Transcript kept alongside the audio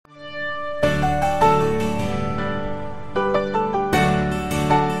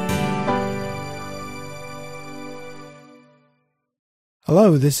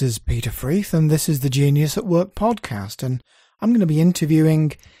Hello, this is Peter Freeth, and this is the Genius at Work podcast, and I'm going to be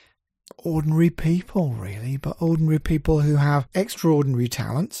interviewing ordinary people, really, but ordinary people who have extraordinary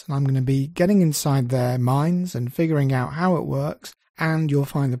talents, and I'm going to be getting inside their minds and figuring out how it works, and you'll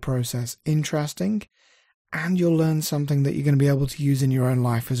find the process interesting, and you'll learn something that you're going to be able to use in your own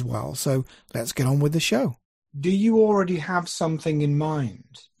life as well. So let's get on with the show. Do you already have something in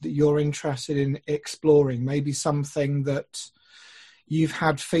mind that you're interested in exploring? Maybe something that you've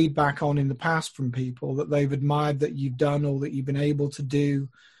had feedback on in the past from people that they've admired that you've done or that you've been able to do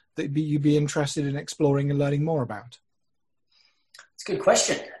that you'd be interested in exploring and learning more about? It's a good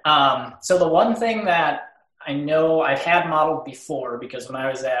question. So the one thing that I know I've had modeled before, because when I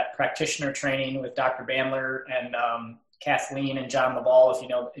was at practitioner training with Dr. Bandler and Kathleen and John Laval,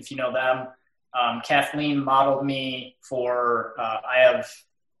 if you know them, Kathleen modeled me for, I have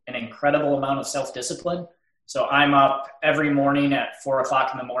an incredible amount of self-discipline. So I'm up every morning at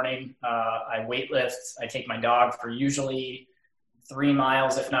 4:00 in the morning. I weightlift. I take my dog for usually 3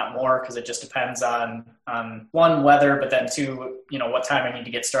 miles, if not more, because it just depends on one, weather, but then two, what time I need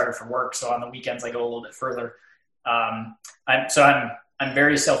to get started for work. So on the weekends, I go a little bit further. I'm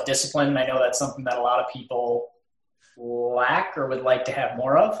very self-disciplined. I know that's something that a lot of people lack or would like to have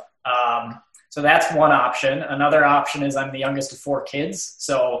more of. So that's one option. Another option is I'm the youngest of 4 kids.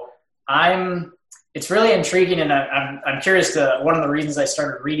 So it's really intriguing, and I'm curious one of the reasons I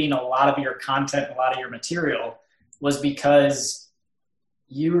started reading a lot of your content, a lot of your material, was because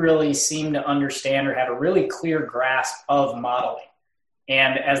you really seem to understand or have a really clear grasp of modeling.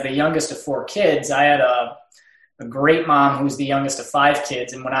 And as the youngest of 4 kids, I had a great mom who's the youngest of 5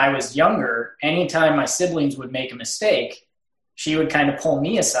 kids. And when I was younger, anytime my siblings would make a mistake, she would kind of pull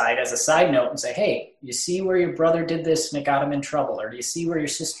me aside as a side note and say, hey, you see where your brother did this and it got him in trouble? Or do you see where your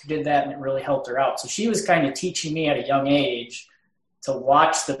sister did that and it really helped her out? So she was kind of teaching me at a young age to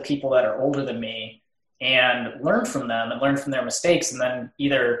watch the people that are older than me and learn from them and learn from their mistakes, and then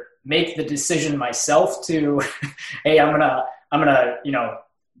either make the decision myself to, hey, I'm gonna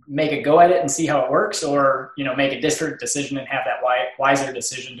make a go at it and see how it works, or, make a different decision and have that wiser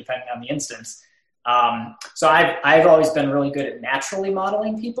decision depending on the instance. So I've always been really good at naturally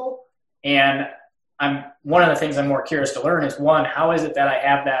modeling people. And one of the things I'm more curious to learn is, one, how is it that I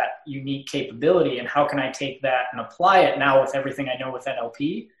have that unique capability, and how can I take that and apply it now with everything I know with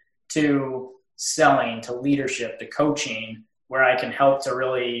NLP to selling, to leadership, to coaching, where I can help to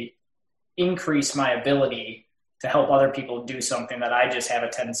really increase my ability to help other people do something that I just have a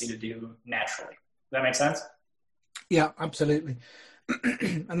tendency to do naturally. Does that make sense? Yeah, absolutely.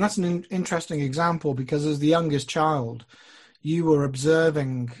 And that's an interesting example, because as the youngest child, you were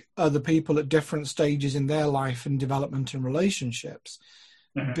observing other people at different stages in their life and development and relationships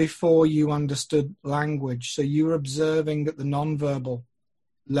before you understood language. So you were observing at the nonverbal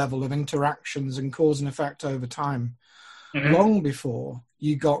level of interactions and cause and effect over time, long before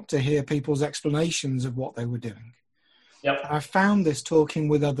you got to hear people's explanations of what they were doing. Yep. I found this talking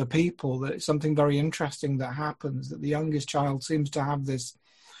with other people, that it's something very interesting that happens, that the youngest child seems to have this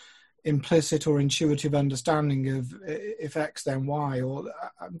implicit or intuitive understanding of if X then Y, or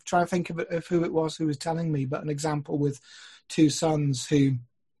I'm trying to think of who it was who was telling me, but an example with 2 sons who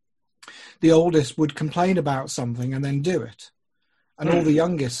the oldest would complain about something and then do it. And all the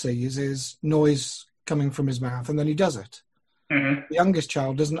youngest sees is noise coming from his mouth, and then he does it. The youngest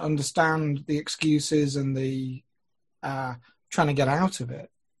child doesn't understand the excuses and the trying to get out of it.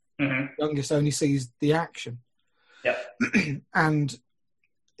 The youngest only sees the action. And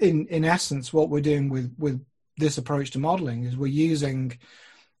in essence, what we're doing with this approach to modeling is we're using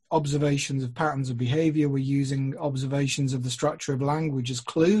observations of patterns of behavior, we're using observations of the structure of language as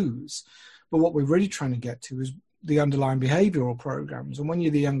clues, but what we're really trying to get to is the underlying behavioral programs. And when you're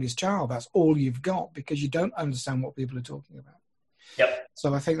the youngest child, that's all you've got, because you don't understand what people are talking about.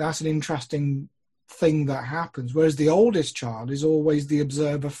 So I think that's an interesting thing that happens, whereas the oldest child is always the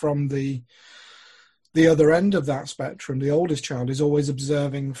observer from the other end of that spectrum. The oldest child is always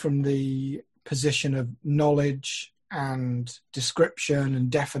observing from the position of knowledge and description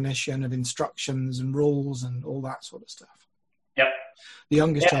and definition of instructions and rules and all that sort of stuff. The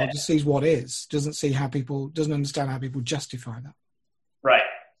youngest child just sees what is, doesn't understand how people justify that. Right.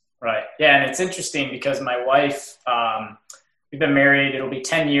 Yeah, and it's interesting because my wife, we've been married, it'll be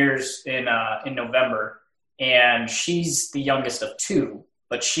 10 years in November, and she's the youngest of 2,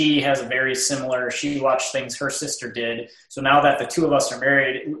 but she has a very similar, she watched things her sister did. So now that the 2 of us are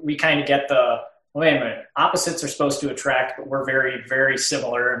married, we kind of get wait a minute, opposites are supposed to attract, but we're very, very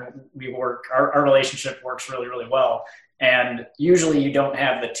similar, and our relationship works really, really well. And usually you don't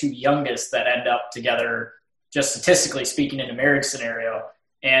have the 2 youngest that end up together just statistically speaking in a marriage scenario.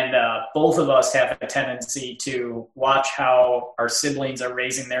 And both of us have a tendency to watch how our siblings are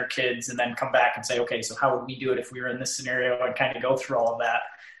raising their kids and then come back and say, okay, so how would we do it if we were in this scenario, and kind of go through all of that.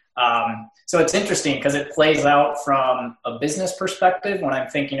 So it's interesting because it plays out from a business perspective when I'm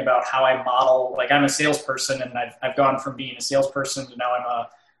thinking about how I model. Like, I'm a salesperson, and I've gone from being a salesperson to now I'm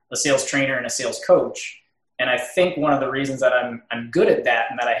a sales trainer and a sales coach. And I think one of the reasons that I'm good at that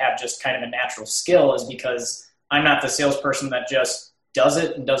and that I have just kind of a natural skill is because I'm not the salesperson that just does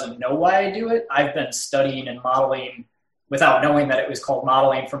it and doesn't know why I do it. I've been studying and modeling without knowing that it was called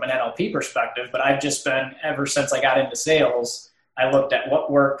modeling from an NLP perspective, but I've just been, ever since I got into sales, I looked at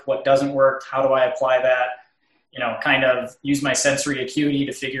what worked, what doesn't work, how do I apply that, kind of use my sensory acuity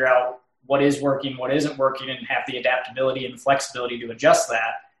to figure out what is working, what isn't working, and have the adaptability and flexibility to adjust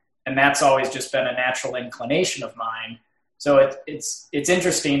that. And that's always just been a natural inclination of mine. So it's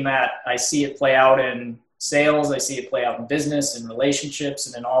interesting that I see it play out in sales, I see it play out in business and relationships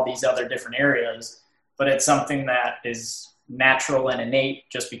and in all these other different areas, but it's something that is natural and innate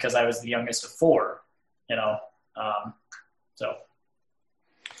just because I was the youngest of four, so.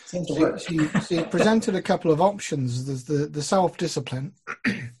 Seems to work. So you presented a couple of options. There's the self-discipline,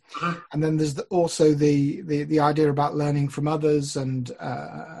 and then there's also the idea about learning from others and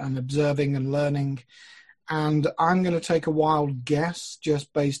observing and learning. And I'm going to take a wild guess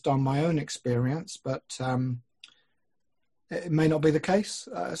just based on my own experience, but it may not be the case.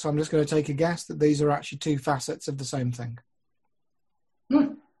 So I'm just going to take a guess that these are actually two facets of the same thing.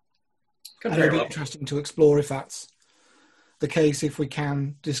 Could and it'll be interesting to explore if that's the case, if we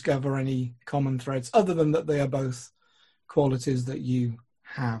can discover any common threads, other than that they are both qualities that you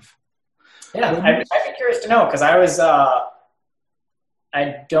have. Yeah, I'd be curious to know, because I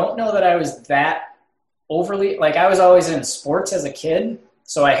don't know that I was that overly, I was always in sports as a kid,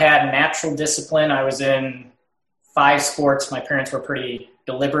 so I had natural discipline. I was in 5 sports. My parents were pretty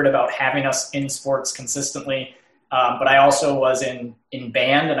deliberate about having us in sports consistently, but I also was in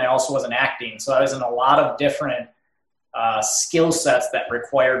band, and I also was in acting, so I was in a lot of different skill sets that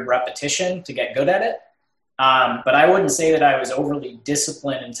required repetition to get good at it. But I wouldn't say that I was overly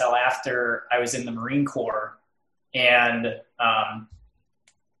disciplined until after I was in the Marine Corps. And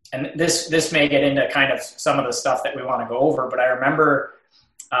this may get into kind of some of the stuff that we want to go over, but I remember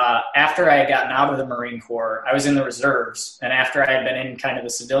after I had gotten out of the Marine Corps, I was in the reserves. And after I had been in kind of the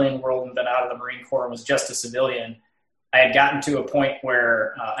civilian world and been out of the Marine Corps and was just a civilian, I had gotten to a point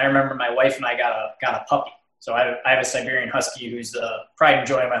where I remember my wife and I got a puppy. So I have a Siberian Husky who's the pride and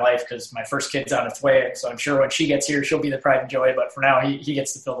joy of my life because my first kid's on its way. So I'm sure when she gets here, she'll be the pride and joy. But for now, he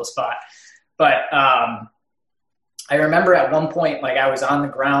gets to fill the spot. But I remember at one point, I was on the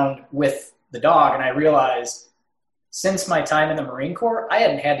ground with the dog, and I realized since my time in the Marine Corps, I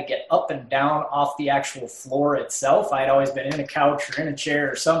hadn't had to get up and down off the actual floor itself. I had always been in a couch or in a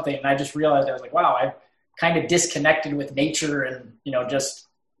chair or something. And I just realized, I was like, wow, I've kind of disconnected with nature and, just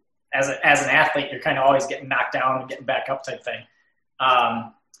as an athlete, you're kind of always getting knocked down and getting back up type thing.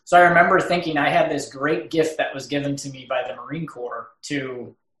 So I remember thinking I had this great gift that was given to me by the Marine Corps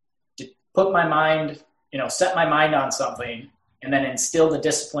to put my mind, set my mind on something and then instill the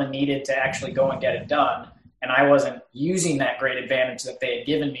discipline needed to actually go and get it done. And I wasn't using that great advantage that they had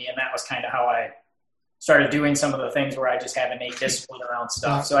given me. And that was kind of how I started doing some of the things where I just have innate discipline around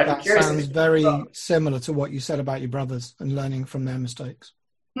stuff. So I'd be curious. That sounds very similar to what you said about your brothers and learning from their mistakes.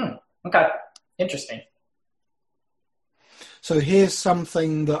 Okay. Interesting. So here's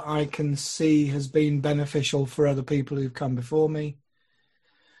something that I can see has been beneficial for other people who've come before me.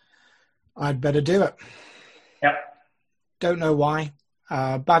 I'd better do it. Yep. Don't know why.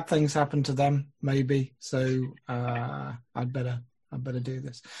 Bad things happen to them, maybe. So I'd better do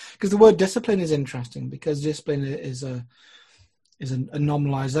this. Because the word discipline is interesting, because discipline is a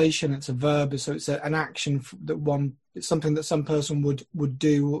nominalization. It's a verb, so it's an action that one. It's something that some person would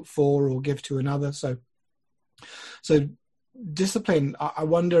do for or give to another. So discipline, I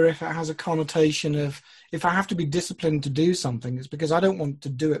wonder if it has a connotation of, if I have to be disciplined to do something, it's because I don't want to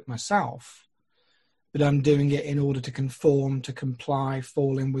do it myself, but I'm doing it in order to conform, to comply,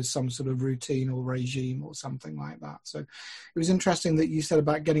 fall in with some sort of routine or regime or something like that. So it was interesting that you said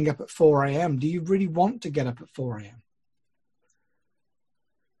about getting up at 4 a.m. Do you really want to get up at 4 a.m.?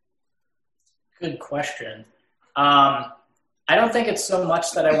 Good question. I don't think it's so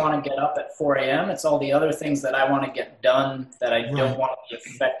much that I want to get up at 4 a.m. It's all the other things that I want to get done that I don't want to be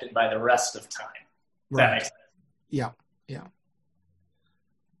affected by the rest of time. That makes sense. Yeah.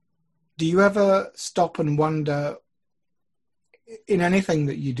 Do you ever stop and wonder, in anything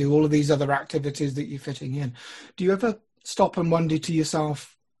that you do, all of these other activities that you're fitting in, do you ever stop and wonder to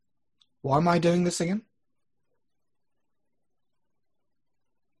yourself, why am I doing this again?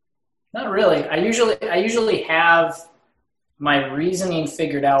 Not really. I usually have my reasoning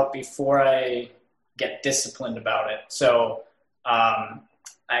figured out before I get disciplined about it. So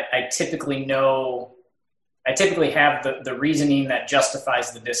I typically know, I typically have the reasoning that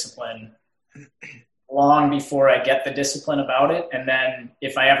justifies the discipline long before I get the discipline about it. And then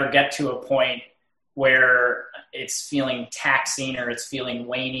if I ever get to a point where it's feeling taxing or it's feeling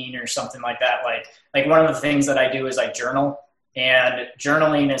waning or something like that, like one of the things that I do is I journal. And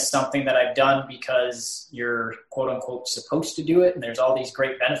journaling is something that I've done because you're quote unquote supposed to do it. And there's all these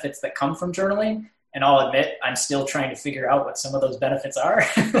great benefits that come from journaling. And I'll admit, I'm still trying to figure out what some of those benefits are.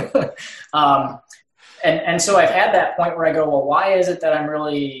 And so I've had that point where I go, well, why is it that I'm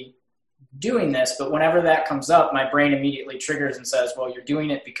really doing this? But whenever that comes up, my brain immediately triggers and says, well, you're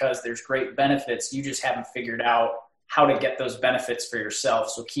doing it because there's great benefits. You just haven't figured out how to get those benefits for yourself.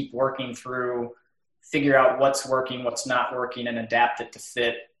 So keep working through, figure out what's working, what's not working, and adapt it to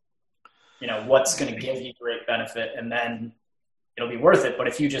fit, what's going to give you great benefit, and then it'll be worth it. But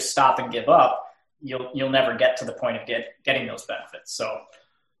if you just stop and give up, you'll never get to the point of getting those benefits. So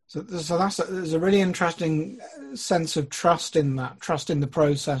there's a really interesting sense of trust in that, trust in the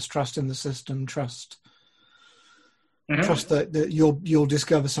process, trust in the system, trust that you'll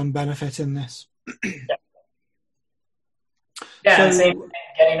discover some benefit in this. Yeah, so, and same thing,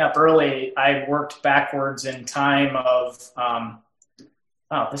 getting up early, I worked backwards in time of,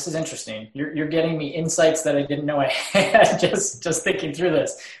 this is interesting. You're getting me insights that I didn't know I had just thinking through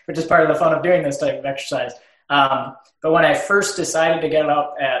this, which is part of the fun of doing this type of exercise. But when I first decided to get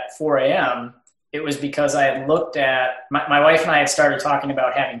up at 4 a.m., it was because I had looked at, my wife and I had started talking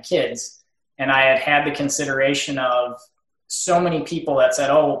about having kids, and I had the consideration of so many people that said,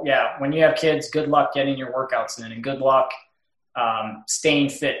 oh yeah, when you have kids, good luck getting your workouts in, and good luck staying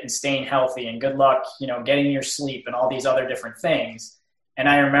fit and staying healthy, and good luck, getting your sleep and all these other different things. And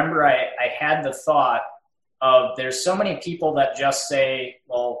I remember I had the thought of, there's so many people that just say,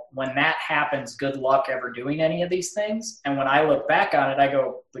 well, when that happens, good luck ever doing any of these things. And when I look back on it, I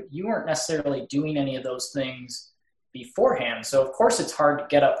go, but you weren't necessarily doing any of those things beforehand. So of course it's hard to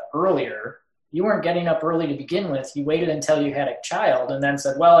get up earlier. You weren't getting up early to begin with. You waited until you had a child and then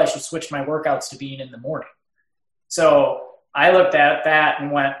said, well, I should switch my workouts to being in the morning. So I looked at that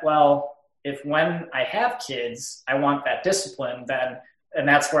and went, well, if when I have kids, I want that discipline, then, and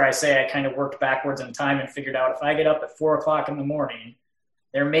that's where I say I kind of worked backwards in time and figured out, if I get up at 4 o'clock in the morning,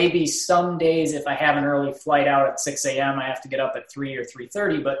 there may be some days if I have an early flight out at 6 a.m., I have to get up at 3 or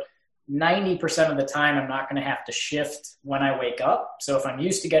 3:30, but 90% of the time I'm not going to have to shift when I wake up. So if I'm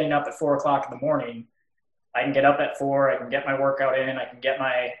used to getting up at 4 o'clock in the morning, I can get up at 4, I can get my workout in, I can get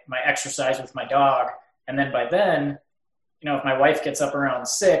my exercise with my dog. And then by then, if my wife gets up around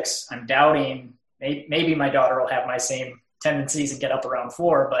 6, I'm doubting, maybe my daughter will have my same tendencies and get up around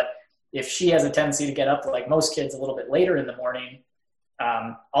 4. But if she has a tendency to get up, like most kids, a little bit later in the morning,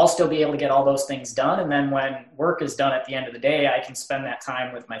 I'll still be able to get all those things done. And then when work is done at the end of the day, I can spend that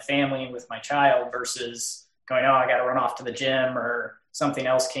time with my family and with my child versus going, I got to run off to the gym or something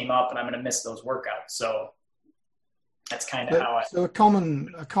else came up and I'm going to miss those workouts. So that's kind of how I... So a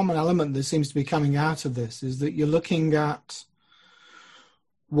common element that seems to be coming out of this is that you're looking at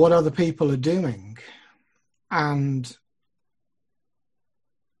what other people are doing, and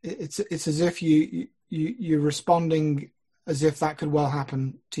it's as if you're responding as if that could well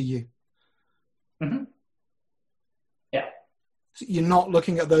happen to you. Mm-hmm. Yeah. So you're not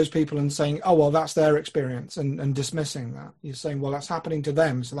looking at those people and saying, oh, well, that's their experience, and dismissing that. You're saying, well, that's happening to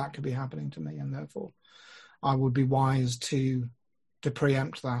them, so that could be happening to me, and therefore I would be wise to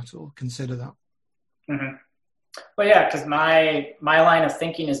preempt that or consider that. Mm-hmm. Well, yeah, because my line of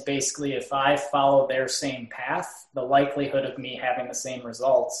thinking is basically, if I follow their same path, the likelihood of me having the same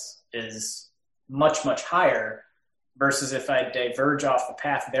results is much, much higher, versus if I diverge off the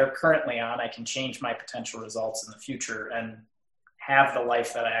path they're currently on, I can change my potential results in the future and have the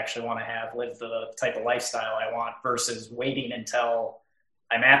life that I actually want to have, live the type of lifestyle I want, versus waiting until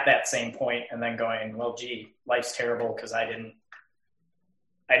I'm at that same point and then going, well, gee, life's terrible because I didn't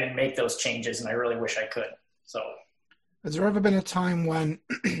make those changes and I really wish I could. So has there ever been a time when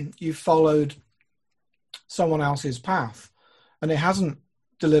you followed someone else's path and it hasn't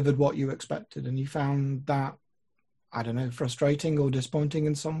delivered what you expected, and you found that, I don't know, frustrating or disappointing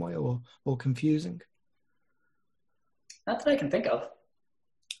in some way, or confusing? Not that I can think of.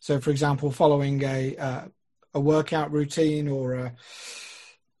 So, for example, following a workout routine or a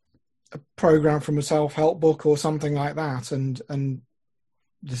program from a self-help book or something like that, and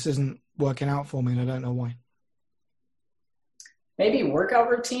this isn't working out for me and I don't know why. Maybe workout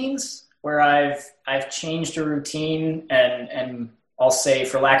routines where I've changed a routine and I'll say,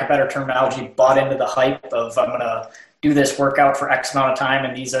 for lack of better terminology, bought into the hype of I'm going to do this workout for X amount of time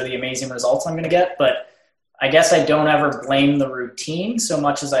and these are the amazing results I'm going to get. But I guess I don't ever blame the routine so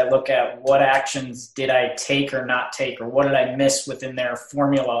much as I look at what actions did I take or not take, or what did I miss within their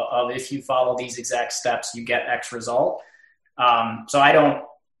formula of if you follow these exact steps, you get X result. So I don't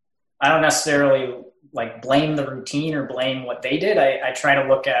necessarily like blame the routine or blame what they did. I try to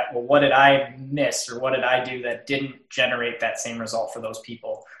look at, well, what did I miss or what did I do that didn't generate that same result for those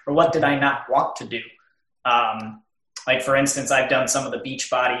people? Or what did I not want to do? Like for instance, I've done some of the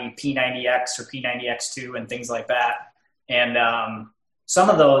Beachbody P90X or P90X2 and things like that. And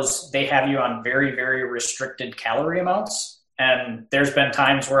some of those, they have you on very, very restricted calorie amounts. And there's been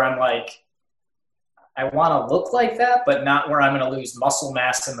times where I'm like, I want to look like that, but not where I'm going to lose muscle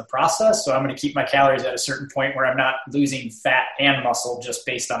mass in the process. So I'm going to keep my calories at a certain point where I'm not losing fat and muscle just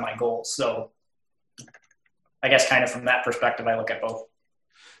based on my goals. So I guess kind of from that perspective, I look at both.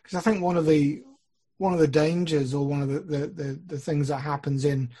 Because I think one of the dangers, or one of the things that happens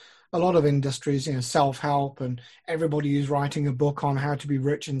in a lot of industries, self-help, and everybody who's writing a book on how to be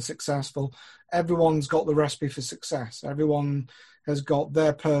rich and successful, everyone's got the recipe for success. Everyone has got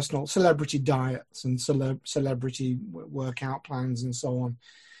their personal celebrity diets and celebrity workout plans and so on.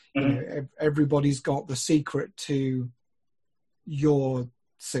 Mm-hmm. Everybody's got the secret to your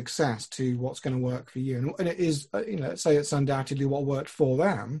success, to what's going to work for you. And it is, say it's undoubtedly what worked for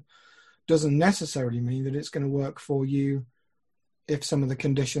them, doesn't necessarily mean that it's going to work for you if some of the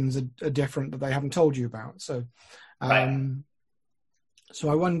conditions are different that they haven't told you about. So, right. So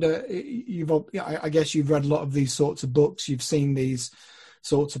I wonder, I guess you've read a lot of these sorts of books. You've seen these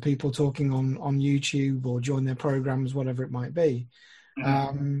sorts of people talking on YouTube or join their programs, whatever it might be.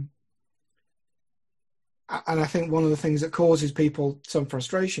 Mm-hmm. And I think one of the things that causes people some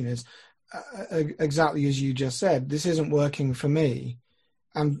frustration is exactly as you just said, this isn't working for me.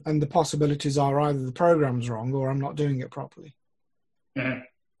 And the possibilities are either the program's wrong or I'm not doing it properly. Mm-hmm.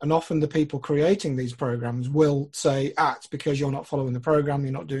 And often the people creating these programs will say, it's because you're not following the program,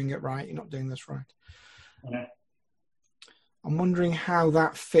 you're not doing it right, you're not doing this right. Mm-hmm. I'm wondering how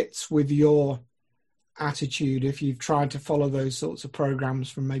that fits with your attitude if you've tried to follow those sorts of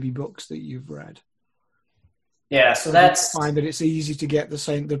programs from maybe books that you've read. Yeah, so that's... Do you find that it's easy to get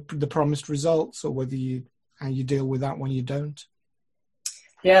the promised results, or how you deal with that when you don't?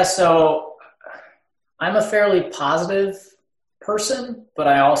 Yeah, so I'm a fairly positive person, but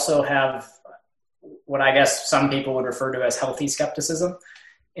I also have what I guess some people would refer to as healthy skepticism.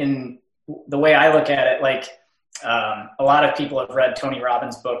 In the way I look at it, like a lot of people have read Tony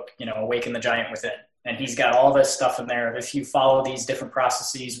Robbins' book, Awaken the Giant Within. And he's got all this stuff in there. If you follow these different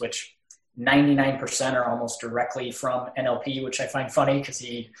processes, which 99% are almost directly from NLP, which I find funny because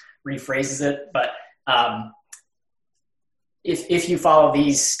he rephrases it. But if you follow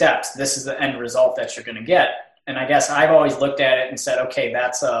these steps, this is the end result that you're going to get. And I guess I've always looked at it and said, okay,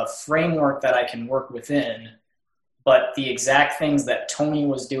 that's a framework that I can work within. But the exact things that Tony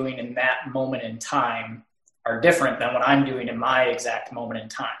was doing in that moment in time are different than what I'm doing in my exact moment in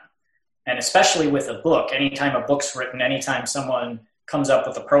time. And especially with a book, anytime a book's written, anytime someone comes up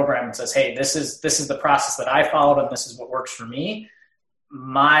with a program and says, hey, this is the process that I followed and this is what works for me,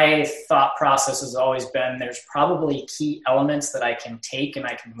 my thought process has always been there's probably key elements that I can take and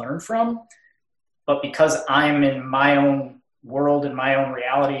I can learn from. But because I'm in my own world, in my own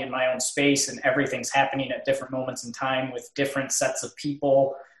reality, in my own space, and everything's happening at different moments in time with different sets of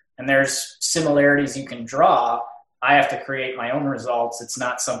people, and there's similarities you can draw, I have to create my own results. It's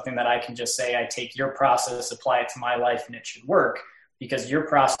not something that I can just say, I take your process, apply it to my life, and it should work. Because your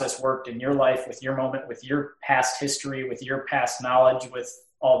process worked in your life with your moment, with your past history, with your past knowledge, with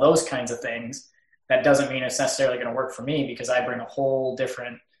all those kinds of things. That doesn't mean it's necessarily going to work for me because I bring a whole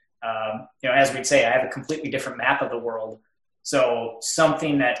different, as we'd say, I have a completely different map of the world. So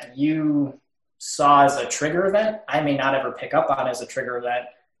something that you saw as a trigger event, I may not ever pick up on as a trigger event.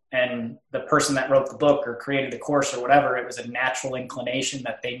 And the person that wrote the book or created the course or whatever, it was a natural inclination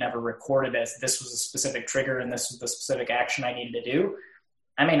that they never recorded as this was a specific trigger and this was the specific action I needed to do.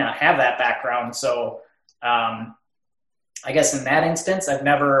 I may not have that background. So I guess in that instance, I've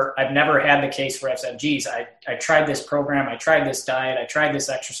never had the case where I've said, geez, I tried this program, I tried this diet, I tried this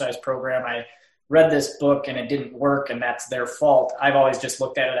exercise program, I read this book and it didn't work and that's their fault. I've always just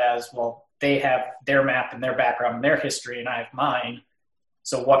looked at it as, well, they have their map and their background and their history and I have mine.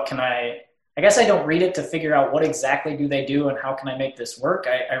 So what can I guess I don't read it to figure out what exactly do they do and how can I make this work.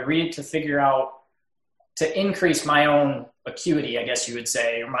 I read it to figure out, to increase my own acuity, I guess you would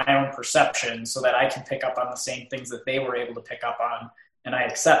say, or my own perception so that I can pick up on the same things that they were able to pick up on. And I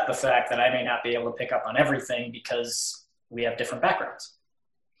accept the fact that I may not be able to pick up on everything because we have different backgrounds.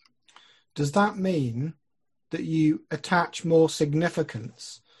 Does that mean that you attach more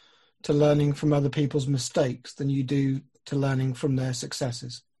significance to learning from other people's mistakes than you do to learning from their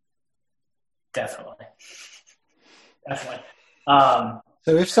successes? Definitely.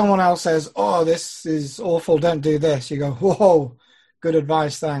 So if someone else says, oh, this is awful, don't do this, you go, whoa, good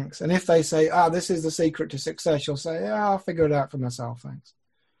advice, thanks. And if they say, this is the secret to success, you'll say, yeah, I'll figure it out for myself, thanks.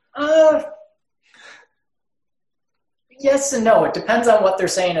 Yes and no. It depends on what they're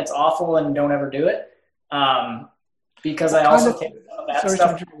saying. It's awful and don't ever do it. Because I also can't know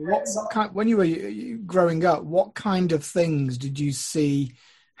that stuff. When you were growing up, what kind of things did you see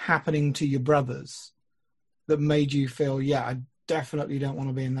happening to your brothers that made you feel, I definitely don't want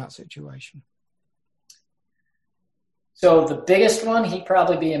to be in that situation? So the biggest one, he'd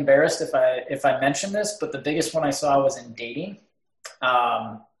probably be embarrassed if I mentioned this, but the biggest one I saw was in dating.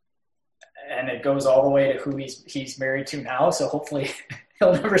 And it goes all the way to who he's married to now. So hopefully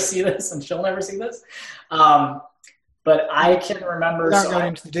he'll never see this and she'll never see this. But I can remember. Without going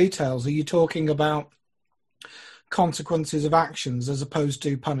into the details, are you talking about consequences of actions as opposed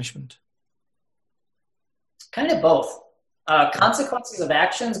to punishment? Kind of both. Consequences of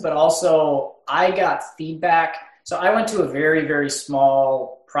actions, but also I got feedback. So I went to a very, very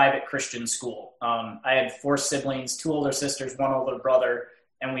small private Christian school. I had 4 siblings, 2 older sisters, 1 older brother,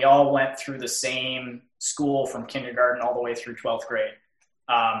 and we all went through the same school from kindergarten all the way through 12th grade.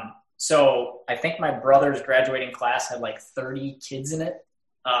 So I think my brother's graduating class had like 30 kids in it.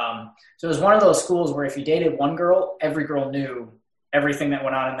 So it was one of those schools where if you dated one girl, every girl knew everything that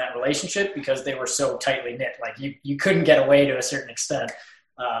went on in that relationship because they were so tightly knit. Like you couldn't get away to a certain extent.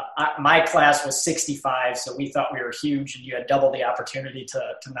 My class was 65, so we thought we were huge and you had double the opportunity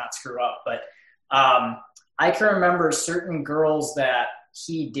to not screw up. But I can remember certain girls that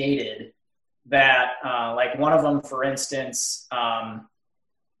he dated that, like one of them, for instance,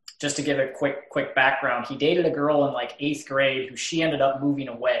 just to give a quick background, he dated a girl in like 8th grade who she ended up moving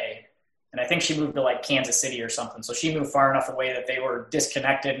away. And I think she moved to like Kansas City or something. So she moved far enough away that they were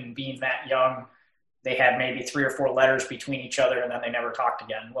disconnected, and being that young, they had maybe 3 or 4 letters between each other and then they never talked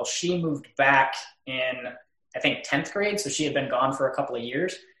again. Well, she moved back in, I think, 10th grade. So she had been gone for a couple of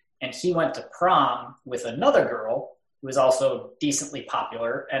years, and he went to prom with another girl who was also decently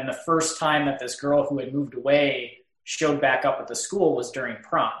popular. And the first time that this girl who had moved away showed back up at the school was during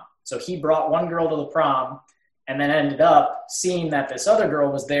prom. So he brought one girl to the prom and then ended up seeing that this other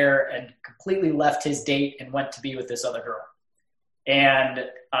girl was there and completely left his date and went to be with this other girl. And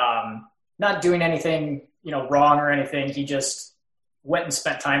not doing anything, wrong or anything. He just went and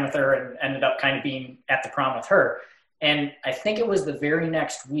spent time with her and ended up kind of being at the prom with her. And I think it was the very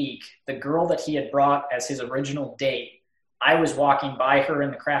next week, the girl that he had brought as his original date, I was walking by her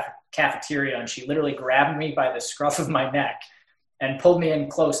in the cafeteria, and she literally grabbed me by the scruff of my neck and pulled me in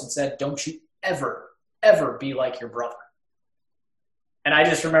close and said, "Don't you ever, ever be like your brother." And I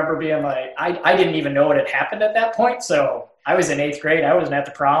just remember being like, I didn't even know what had happened at that point. So I was in 8th grade. I wasn't at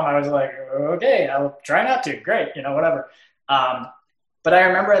the prom. I was like, okay, I'll try not to. Great, whatever. But I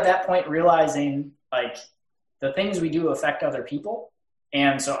remember at that point realizing, like, the things we do affect other people.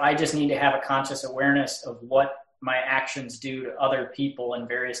 And so I just need to have a conscious awareness of what my actions do to other people in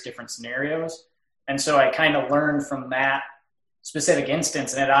various different scenarios. And so I kind of learned from that specific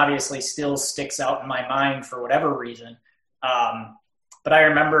instance, and it obviously still sticks out in my mind for whatever reason. But I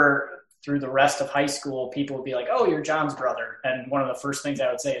remember through the rest of high school, people would be like, "Oh, you're John's brother." And one of the first things I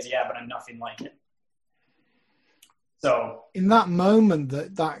would say is, "Yeah, but I'm nothing like him." So in that moment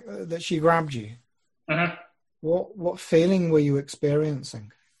that she grabbed you, mm-hmm. what feeling were you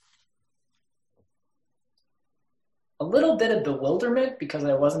experiencing? A little bit of bewilderment because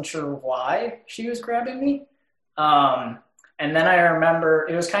I wasn't sure why she was grabbing me. And then I remember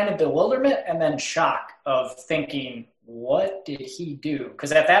it was kind of bewilderment and then shock of thinking, what did he do?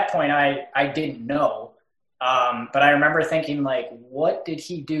 Because at that point I didn't know. But I remember thinking, like, what did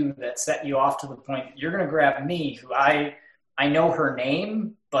he do that set you off to the point that you're going to grab me, who I know her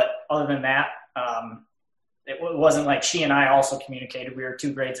name, but other than that, it wasn't like she and I also communicated. We were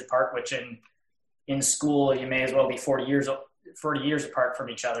 2 grades apart, which in school you may as well be 40 years apart from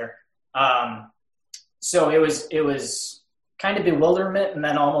each other. So it was kind of bewilderment and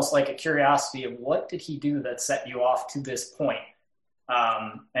then almost like a curiosity of what did he do that set you off to this point?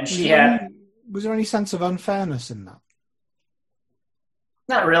 And was there any sense of unfairness in that?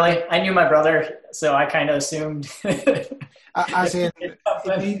 Not really. I knew my brother, so I kind of assumed. As in,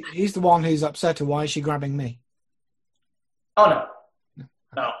 he's the one who's upset, or why is she grabbing me? Oh,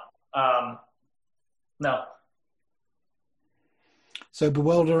 no. No. So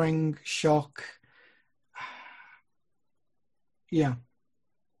bewildering, shock. Yeah.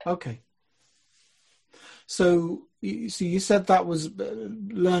 Okay. So you said that was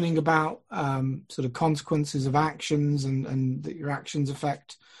learning about sort of consequences of actions and that your actions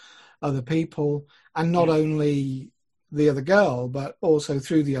affect other people, and not only the other girl, but also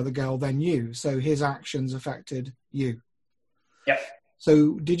through the other girl, then you. So his actions affected you. Yep.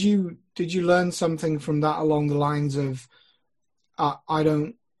 So did you learn something from that along the lines of, I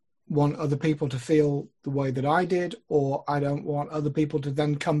don't want other people to feel the way that I did, or I don't want other people to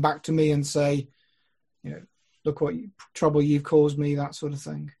then come back to me and say, you know, look what trouble you've caused me, that sort of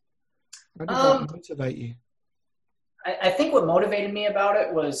thing? How did that motivate you? I think what motivated me about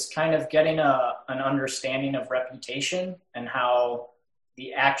it was kind of getting an understanding of reputation and how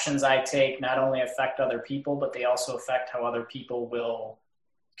the actions I take not only affect other people, but they also affect how other people will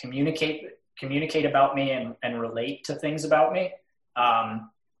communicate about me and relate to things about me.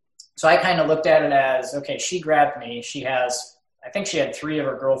 So I kind of looked at it as, okay, she grabbed me. I think she had 3 of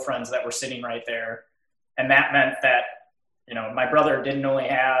her girlfriends that were sitting right there. And that meant that, you know, my brother didn't only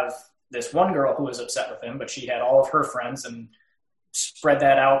have this one girl who was upset with him, but she had all of her friends and spread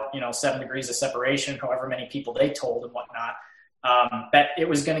that out, you know, 7 degrees of separation, however many people they told and whatnot, that it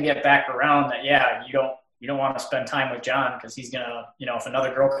was going to get back around that, yeah, you don't want to spend time with John because he's going to, you know, if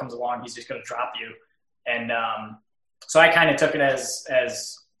another girl comes along, he's just going to drop you. And so I kind of took it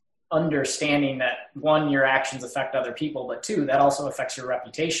as understanding that, 1, your actions affect other people, but 2, that also affects your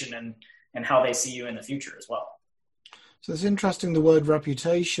reputation and how they see you in the future as well. So it's interesting, the word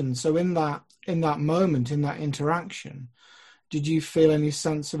reputation. So in that moment, in that interaction, did you feel any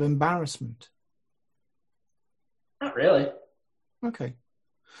sense of embarrassment? Not really. Okay.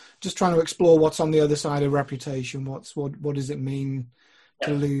 Just trying to explore what's on the other side of reputation. What does it mean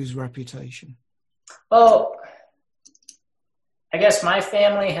to lose reputation? Well, I guess my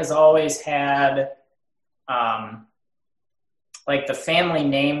family has always had, like, the family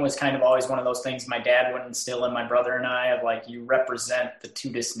name was kind of always one of those things my dad would instill in my brother and I, of like, you represent the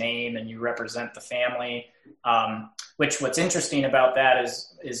Tudis name and you represent the family. What's interesting about that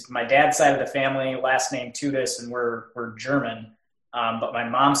is my dad's side of the family, last name Tudis, and we're German. But my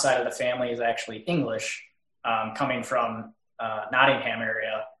mom's side of the family is actually English, coming from Nottingham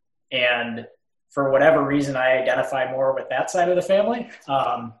area. And for whatever reason, I identify more with that side of the family,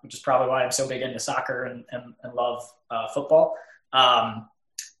 which is probably why I'm so big into soccer and love football.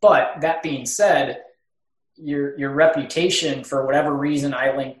 But that being said, your reputation, for whatever reason,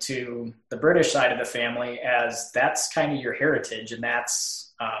 I link to the British side of the family, as that's kind of your heritage, and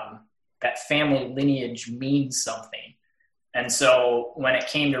that's that family lineage means something. And so when it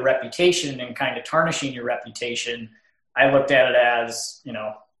came to reputation and kind of tarnishing your reputation, I looked at it as, you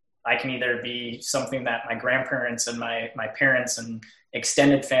know, I can either be something that my grandparents and my parents and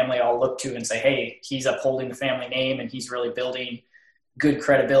extended family all look to and say, hey, he's upholding the family name and he's really building good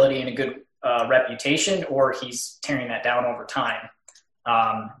credibility and a good reputation, or he's tearing that down over time.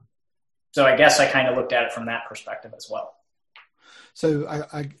 So I guess I kind of looked at it from that perspective as well. So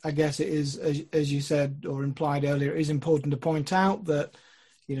I guess it is, as you said or implied earlier, it is important to point out that,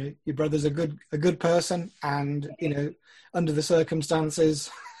 you know, your brother's a good person, and, you know, under the circumstances,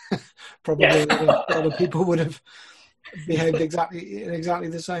 probably a lot of people would have behaved exactly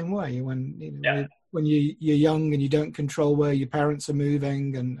the same way when, you know, when you're young and you don't control where your parents are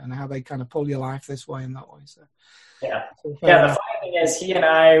moving and how they kind of pull your life this way and that way. So the funny thing is, he and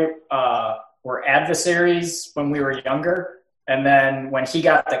I were adversaries when we were younger. And then when he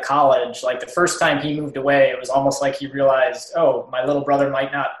got to college, like the first time he moved away, it was almost like he realized, oh, my little brother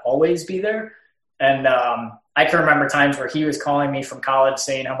might not always be there. And I can remember times where he was calling me from college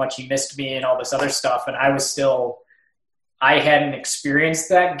saying how much he missed me and all this other stuff. And I hadn't experienced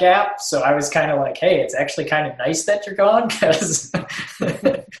that gap. So I was kind of like, hey, it's actually kind of nice that you're gone, because,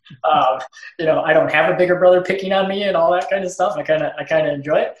 you know, I don't have a bigger brother picking on me and all that kind of stuff. I kind of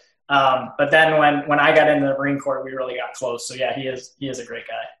enjoy it. But then when I got into the Marine Corps, we really got close. So yeah, he is a great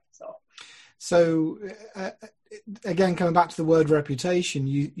guy. So again, coming back to the word reputation,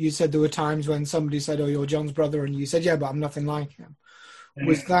 you said there were times when somebody said, oh, you're John's brother, and you said, yeah, but I'm nothing like him. Mm-hmm.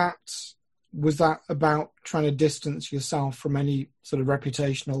 Was that about trying to distance yourself from any sort of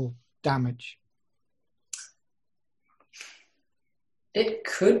reputational damage? It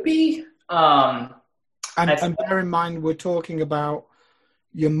could be. And bear in mind, we're talking about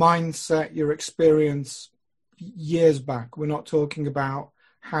your mindset, your experience years back. We're not talking about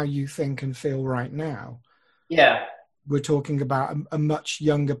how you think and feel right now. Yeah. We're talking about a much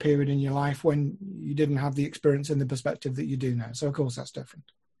younger period in your life when you didn't have the experience and the perspective that you do now. So of course that's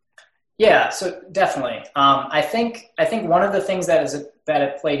different. Yeah, so definitely. I think one of the things that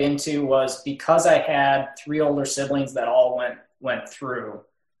it played into was because I had 3 older siblings that all went went through.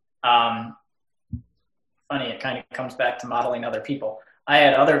 Funny, it kind of comes back to modeling other people. I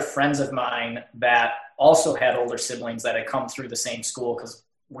had other friends of mine that also had older siblings that had come through the same school because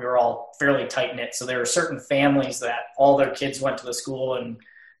we were all fairly tight-knit. So there were certain families that all their kids went to the school, and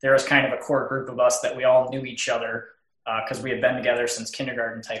there was kind of a core group of us that we all knew each other because we had been together since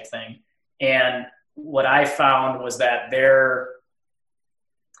kindergarten type thing. And what I found was that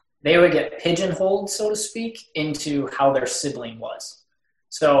they would get pigeonholed, so to speak, into how their sibling was.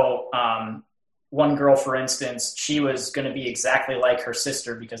 So one girl, for instance, she was going to be exactly like her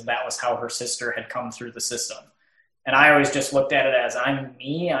sister because that was how her sister had come through the system. And I always just looked at it as I'm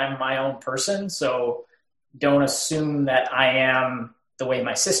me, I'm my own person. So don't assume that I am the way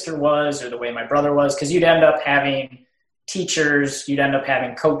my sister was or the way my brother was, because you'd end up having teachers, you'd end up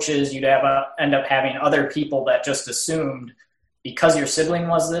having coaches, you'd end up having other people that just assumed because your sibling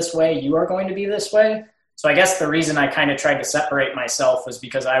was this way, you are going to be this way. So I guess the reason I kind of tried to separate myself was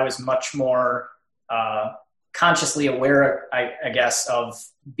because I was much more consciously aware, I guess, of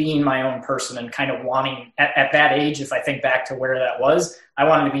being my own person and kind of wanting at that age, if I think back to where that was, I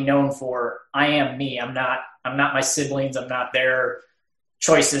wanted to be known for I am me. I'm not my siblings. I'm not their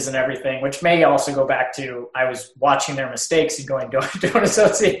choices and everything, which may also go back to I was watching their mistakes and going, don't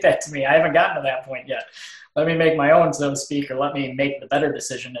associate that to me. I haven't gotten to that point yet. Let me make my own, so to speak, or let me make the better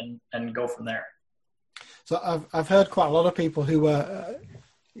decision and go from there. So I've heard quite a lot of people who were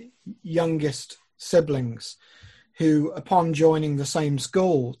youngest siblings who, upon joining the same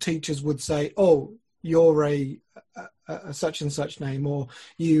school, teachers would say, oh, you're a such and such name, or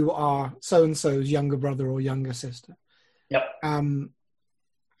you are so-and-so's younger brother or younger sister. Yep.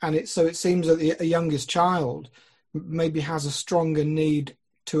 And it seems that a youngest child maybe has a stronger need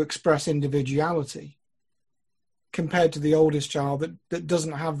to express individuality compared to the oldest child that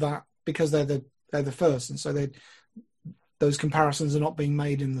doesn't have that because they're the first, and so those comparisons are not being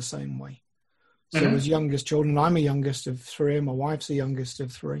made in the same way. So as youngest children, I'm a youngest of three, and my wife's a youngest of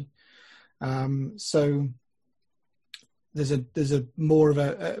three. So there's a more of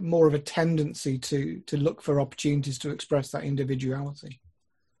a tendency to look for opportunities to express that individuality.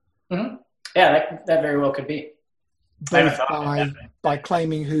 Mm-hmm. Yeah, that very well could be. Both by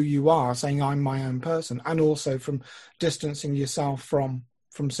claiming who you are, saying I'm my own person, and also from distancing yourself from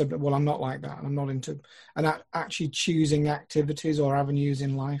sibling. Well, I'm not like that. I'm not into, and actually choosing activities or avenues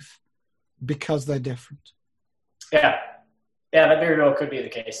in life because they're different. Yeah, that very well could be the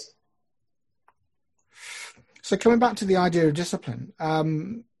case. So coming back to the idea of discipline,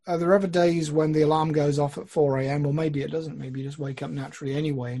 are there ever days when the alarm goes off at 4 a.m. or maybe it doesn't? Maybe you just wake up naturally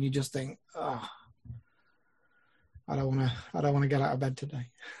anyway, and you just think, oh, I don't want to get out of bed today.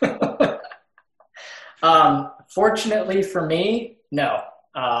 Fortunately for me, no.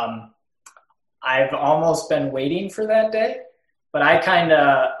 I've almost been waiting for that day, but I kind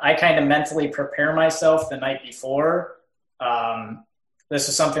of mentally prepare myself the night before. This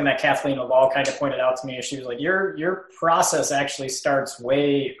is something that Kathleen Laval kind of pointed out to me. She was like, your process actually starts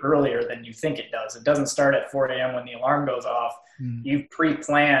way earlier than you think it does. It doesn't start at 4 a.m. when the alarm goes off. You've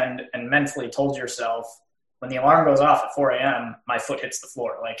pre-planned and mentally told yourself, when the alarm goes off at 4 a.m., my foot hits the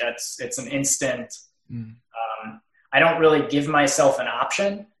floor. Like it's an instant. I don't really give myself an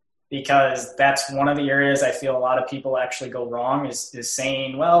option, because that's one of the areas I feel a lot of people actually go wrong is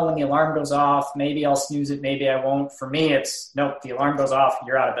saying, well, when the alarm goes off, maybe I'll snooze it, maybe I won't. For me, it's nope, the alarm goes off,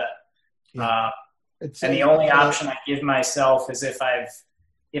 you're out of bed. Yeah. And the only option I give myself is if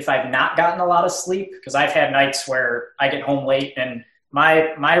I've not gotten a lot of sleep, because I've had nights where I get home late, and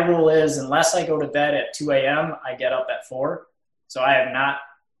my rule is unless I go to bed at 2 a.m., I get up at 4. So I have not,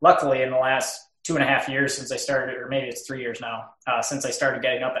 luckily in the last 2.5 years since I started, or maybe it's 3 years now, since I started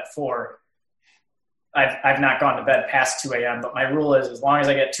getting up at 4, I've not gone to bed past 2 a.m. But my rule is as long as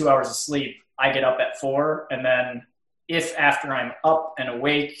I get 2 hours of sleep, I get up at 4. And then if after I'm up and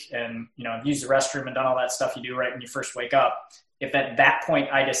awake and, I've used the restroom and done all that stuff you do right when you first wake up, if at that point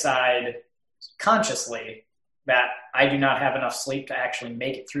I decide consciously that I do not have enough sleep to actually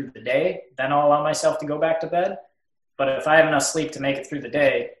make it through the day, then I'll allow myself to go back to bed. But if I have enough sleep to make it through the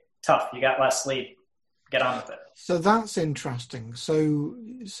day, tough. You got less sleep. Get on with it. So that's interesting. So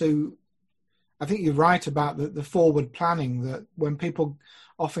I think you're right about the forward planning, that when people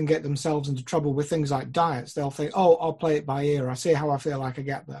often get themselves into trouble with things like diets, they'll think, oh, I'll play it by ear. I see how I feel like I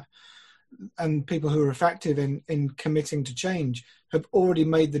get there. And people who are effective in committing to change have already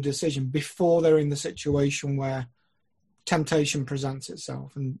made the decision before they're in the situation where temptation presents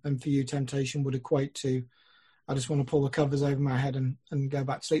itself. And for you, temptation would equate to, I just want to pull the covers over my head and go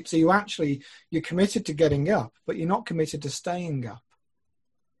back to sleep. So you're committed to getting up, but you're not committed to staying up.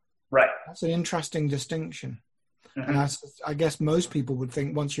 Right. That's an interesting distinction. And I guess most people would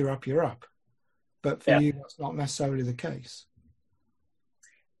think once you're up, you're up. But for you, that's not necessarily the case.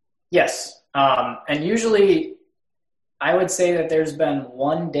 Yes. And usually I would say that there's been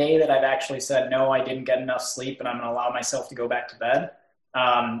one day that I've actually said, no, I didn't get enough sleep and I'm going to allow myself to go back to bed.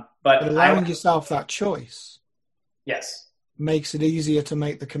 But allowing yourself that choice, yes, makes it easier to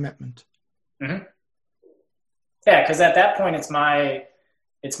make the commitment. Mm-hmm. Yeah, because at that point, it's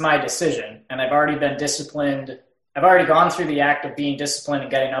my decision, and I've already been disciplined. I've already gone through the act of being disciplined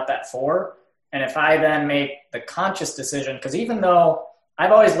and getting up at 4. And if I then make the conscious decision, because even though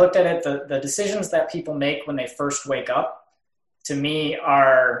I've always looked at it, the decisions that people make when they first wake up, to me,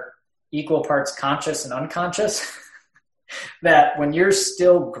 are equal parts conscious and unconscious. That when you're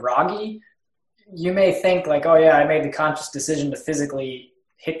still groggy, you may think like, oh yeah, I made the conscious decision to physically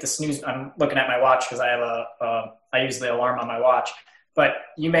hit the snooze. I'm looking at my watch because I have I use the alarm on my watch, but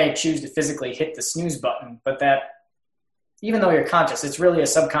you may choose to physically hit the snooze button. But that, even though you're conscious, it's really a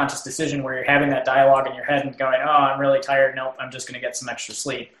subconscious decision where you're having that dialogue in your head and going, oh, I'm really tired. Nope, I'm just going to get some extra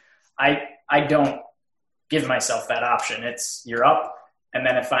sleep. I don't give myself that option. It's you're up. And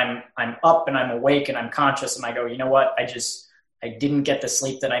then if I'm up and I'm awake and I'm conscious and I go, you know what, I didn't get the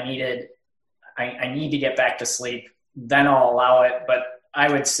sleep that I needed. I need to get back to sleep. Then I'll allow it. But I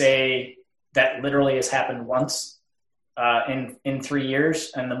would say that literally has happened once in 3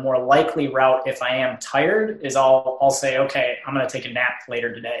 years. And the more likely route, if I am tired, is I'll say, okay, I'm going to take a nap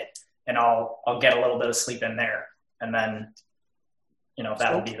later today and I'll get a little bit of sleep in there. And then,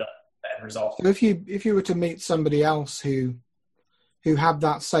 that'll be the end result. So if you were to meet somebody else who have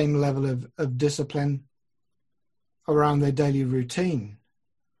that same level of discipline around their daily routine,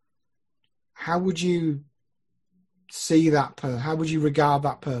 how would you see that person? How would you regard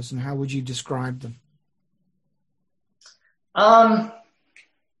that person? How would you describe them? I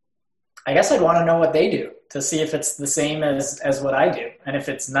guess I'd want to know what they do to see if it's the same as what I do. And if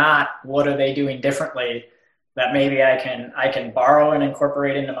it's not, what are they doing differently that maybe I can borrow and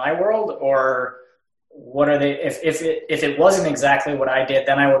incorporate into my world? Or what are they, if it wasn't exactly what I did,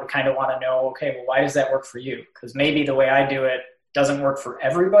 then I would kind of want to know, okay, well, why does that work for you? Because maybe the way I do it doesn't work for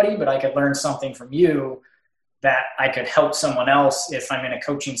everybody, but I could learn something from you that I could help someone else if I'm in a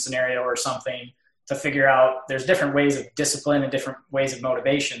coaching scenario or something, to figure out there's different ways of discipline and different ways of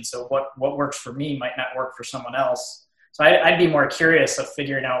motivation. So what works for me might not work for someone else. So I'd be more curious of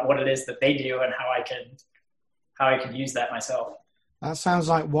figuring out what it is that they do and how I could use that myself. That sounds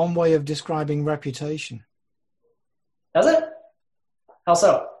like one way of describing reputation. Does it? How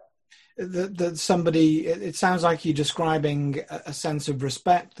so? That somebody, it sounds like you're describing a sense of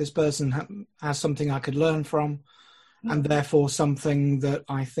respect. This person has something I could learn from, and therefore something that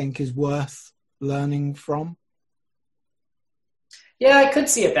I think is worth learning from. Yeah, I could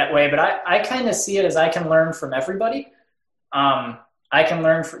see it that way, but I kind of see it as I can learn from everybody. I can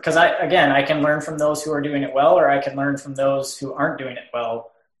learn because I can learn from those who are doing it well, or I can learn from those who aren't doing it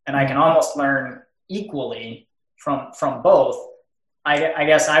well, and I can almost learn equally from both. I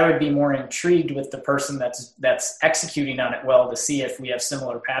guess I would be more intrigued with the person that's executing on it well to see if we have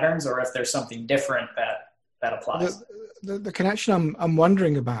similar patterns or if there's something different that applies. The connection I'm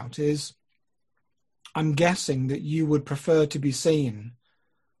wondering about is, I'm guessing that you would prefer to be seen.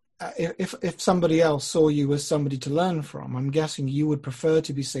 If somebody else saw you as somebody to learn from, I'm guessing you would prefer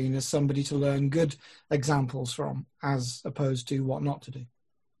to be seen as somebody to learn good examples from, as opposed to what not to do.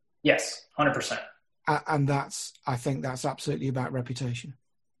 Yes, 100%. And I think that's absolutely about reputation.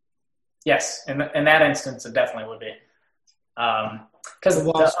 Yes, in that instance, it definitely would be.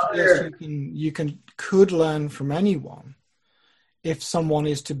 Because you could learn from anyone. If someone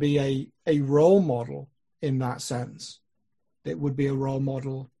is to be a role model in that sense, it would be a role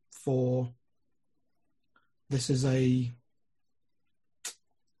model for, I'm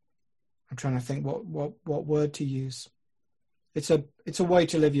trying to think what word to use. It's a way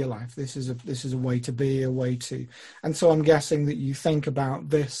to live your life. This is a way to be, a way to, and so I'm guessing that you think about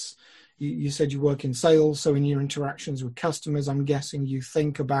this. You said you work in sales, so in your interactions with customers, I'm guessing you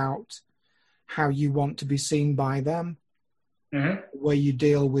think about how you want to be seen by them. Mm-hmm. The way you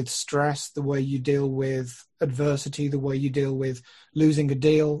deal with stress, the way you deal with adversity, the way you deal with losing a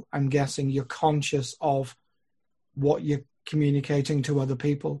deal. I'm guessing you're conscious of what you're communicating to other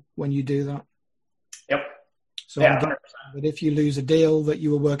people when you do that. Yep. So yeah, but if you lose a deal that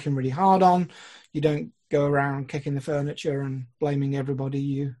you were working really hard on, you don't go around kicking the furniture and blaming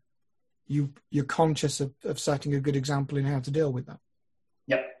everybody. You're conscious of setting a good example in how to deal with that.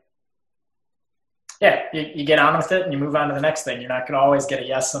 Yep. Yeah, you get on with it and you move on to the next thing. You're not going to always get a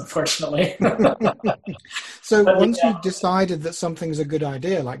yes, unfortunately. So once you've decided that something's a good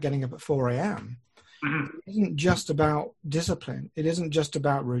idea, like getting up at 4 a.m., Mm-hmm. It isn't just about discipline. It isn't just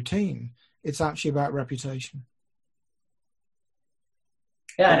about routine. It's actually about reputation.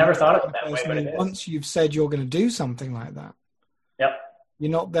 Yeah, I never thought of it that way, but it is. Once you've said you're going to do something like that, yep, you're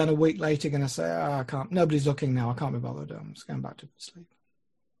not then a week later going to say, I can't, nobody's looking now, I can't be bothered, I'm just going back to sleep.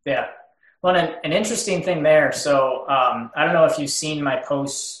 Yeah. Well, an interesting thing there. So I don't know if you've seen my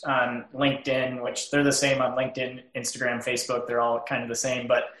posts on LinkedIn, which they're the same on LinkedIn, Instagram, Facebook. They're all kind of the same.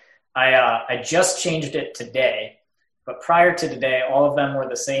 But I just changed it today. But prior to today, all of them were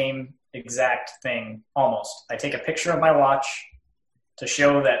the same exact thing almost. I take a picture of my watch to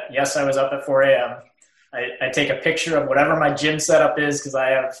show that, yes, I was up at 4 a.m. I take a picture of whatever my gym setup is because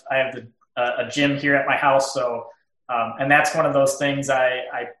I have a gym here at my house. So and that's one of those things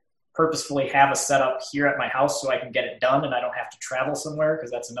I purposefully have a setup here at my house so I can get it done and I don't have to travel somewhere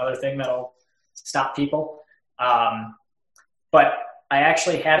because that's another thing that'll stop people. But I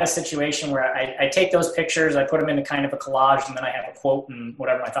actually had a situation where I take those pictures, I put them into kind of a collage, and then I have a quote and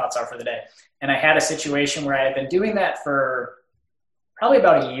whatever my thoughts are for the day. And I had a situation where I had been doing that for probably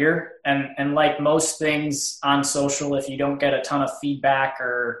about a year. And like most things on social, if you don't get a ton of feedback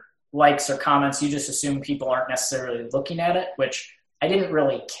or likes or comments, you just assume people aren't necessarily looking at it, which I didn't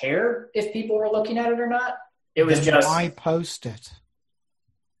really care if people were looking at it or not. It was just, why post it?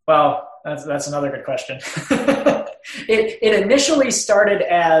 Well, that's another good question. It initially started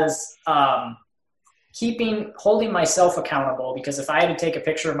as holding myself accountable, because if I had to take a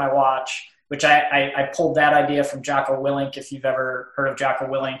picture of my watch, which I pulled that idea from Jocko Willink. If you've ever heard of Jocko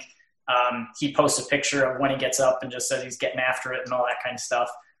Willink, he posts a picture of when he gets up and just says he's getting after it and all that kind of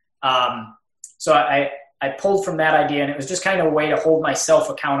stuff. So I pulled from that idea, and it was just kind of a way to hold myself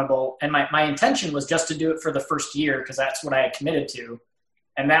accountable. And my intention was just to do it for the first year because that's what I had committed to.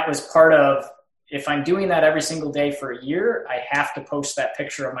 And that was part of, if I'm doing that every single day for a year, I have to post that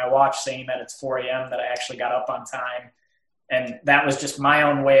picture of my watch saying that it's 4 a.m., that I actually got up on time. And that was just my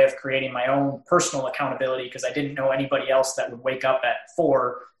own way of creating my own personal accountability, because I didn't know anybody else that would wake up at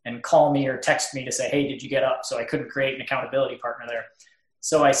 4 and call me or text me to say, hey, did you get up? So I couldn't create an accountability partner there.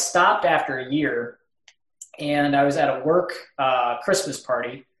 So I stopped after a year, and I was at a work Christmas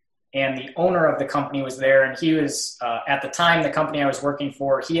party, and the owner of the company was there. And he was, at the time, the company I was working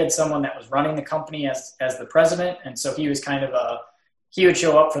for, he had someone that was running the company as the president. And so he was kind of he would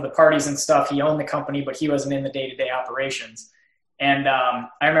show up for the parties and stuff. He owned the company, but he wasn't in the day-to-day operations. And I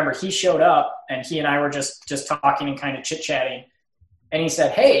remember he showed up, and he and I were just talking and kind of chit-chatting. And he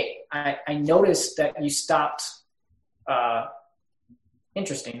said, hey, I noticed that you stopped.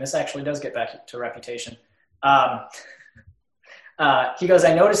 Interesting. This actually does get back to reputation. He goes,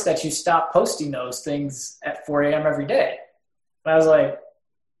 I noticed that you stopped posting those things at 4 a.m. every day. And I was like,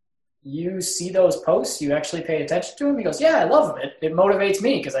 you see those posts? You actually pay attention to them? He goes, yeah, I love them. It motivates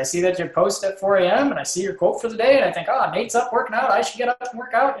me because I see that you post at 4 a.m. and I see your quote for the day, and I think, Nate's up working out. I should get up and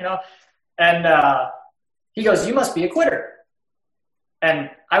work out, you know. And he goes, you must be a quitter.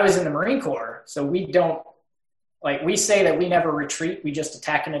 And I was in the Marine Corps, so we don't, we say that we never retreat. We just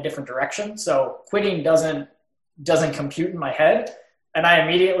attack in a different direction. So quitting doesn't compute in my head. And I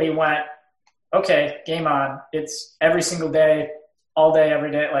immediately went, okay, game on. It's every single day, all day, every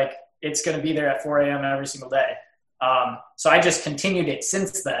day. It's going to be there at 4 a.m. every single day. So I just continued it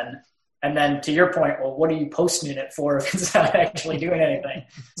since then. And then to your point, well, what are you posting it for if it's not actually doing anything?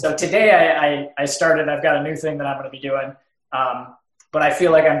 So today I started, I've got a new thing that I'm going to be doing. But I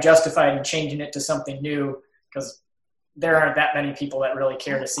feel like I'm justified in changing it to something new because there aren't that many people that really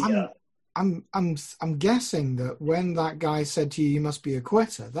care to see it. I'm guessing that when that guy said to you must be a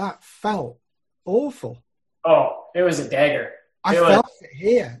quitter, that felt awful. Oh, it was a dagger. I felt it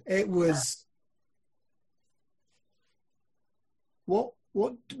here. It was what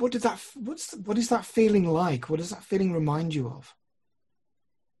is that feeling like? What does that feeling remind you of?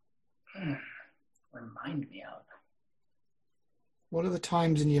 Remind me of. What are the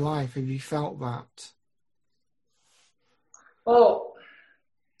times in your life have you felt that? Well,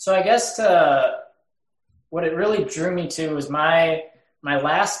 so I guess what it really drew me to was my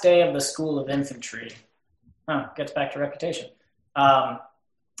last day of the School of Infantry. Gets back to reputation.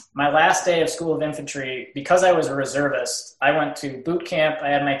 My last day of School of Infantry, because I was a reservist, I went to boot camp. I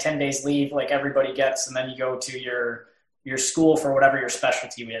had my 10 days leave like everybody gets, and then you go to your school for whatever your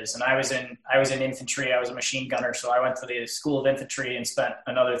specialty is. And I was in infantry. I was a machine gunner. So I went to the School of Infantry and spent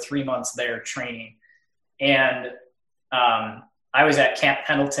another 3 months there training. And I was at Camp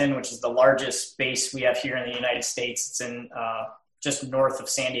Pendleton, which is the largest base we have here in the United States. It's in just north of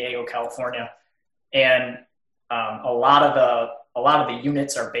San Diego, California. And a lot of the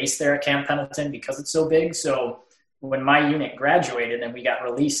units are based there at Camp Pendleton because it's so big. So when my unit graduated and we got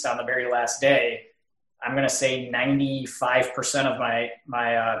released on the very last day, I'm going to say 95% of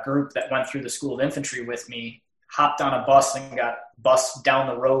my group that went through the School of Infantry with me hopped on a bus and got bused down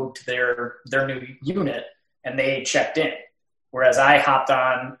the road to their new unit, and they checked in. Whereas I hopped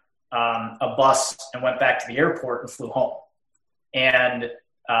on a bus and went back to the airport and flew home. And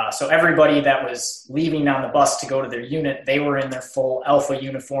so everybody that was leaving on the bus to go to their unit, they were in their full Alpha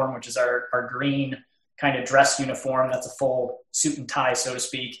uniform, which is our green kind of dress uniform. That's a full suit and tie, so to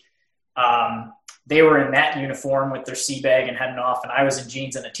speak. They were in that uniform with their sea bag and heading off, and I was in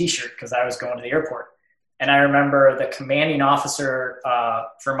jeans and a t-shirt because I was going to the airport. And I remember the commanding officer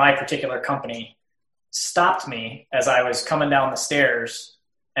for my particular company stopped me as I was coming down the stairs,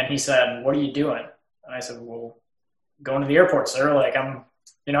 and he said, "What are you doing?" And I said, "Well, going to the airport, sir." Like I'm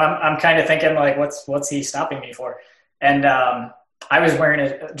kind of thinking like, what's he stopping me for? And I was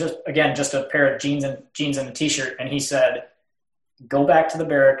wearing just a pair of jeans and a t-shirt, and he said, "Go back to the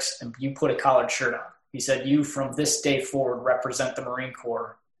barracks and you put a collared shirt on." He said, "You from this day forward represent the Marine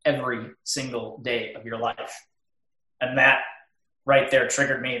Corps every single day of your life." And that right there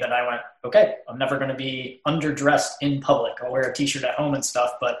triggered me that I went, okay, I'm never going to be underdressed in public. I'll wear a t-shirt at home and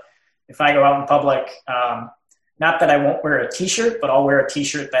stuff, but if I go out in public, not that I won't wear a t-shirt, but I'll wear a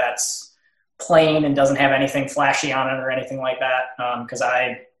t-shirt that's plain and doesn't have anything flashy on it or anything like that. Because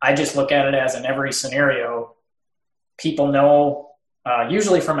I just look at it as in every scenario, people know,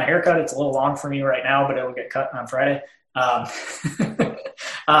 usually for my haircut, it's a little long for me right now, but it'll get cut on Friday.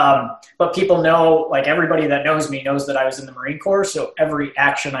 But people know, like everybody that knows me knows that I was in the Marine Corps. So every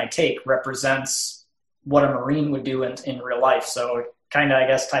action I take represents what a Marine would do in real life. So it kind of, I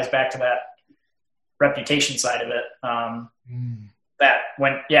guess, ties back to that reputation side of it. That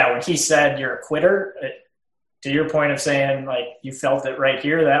when he said you're a quitter, to your point of saying like you felt it right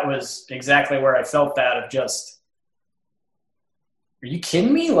here, that was exactly where I felt that of just, are you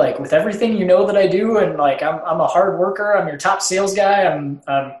kidding me? Like with everything you know that I do, and like I'm a hard worker. I'm your top sales guy.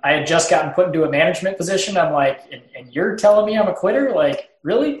 I had just gotten put into a management position. I'm like, and you're telling me I'm a quitter? Like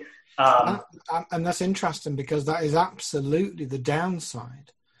really? And that's interesting because that is absolutely the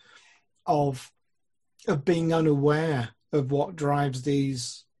downside of being unaware of what drives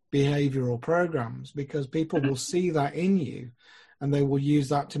these behavioral programs, because people will see that in you and they will use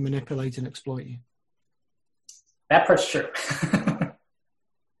that to manipulate and exploit you. That part's true.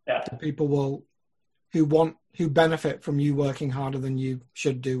 Yeah. The people who benefit from you working harder than you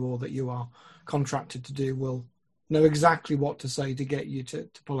should do or that you are contracted to do will know exactly what to say to get you to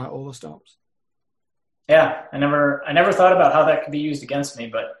pull out all the stops. Yeah, I never thought about how that could be used against me,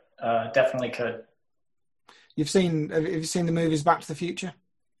 but definitely could. Have you seen the movies Back to the Future?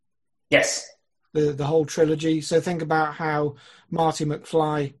 Yes. The whole trilogy. So think about how Marty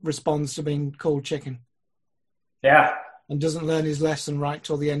McFly responds to being called chicken. Yeah. And doesn't learn his lesson right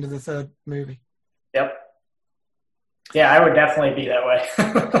till the end of the third movie. Yep. Yeah, I would definitely be that way.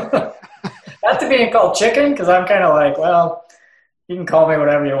 Not to being called chicken, because I'm kind of like, well, you can call me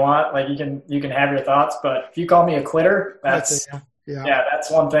whatever you want. Like you can have your thoughts, but if you call me a quitter, that's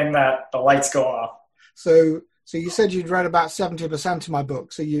one thing that the lights go off. So you said you'd read about 70% of my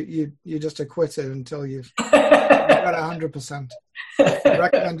book, so you're just a quitter until you've read 100%. I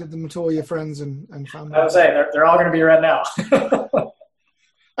recommended them to all your friends and family. I would say they're all going to be read now.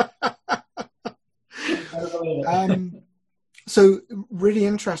 So really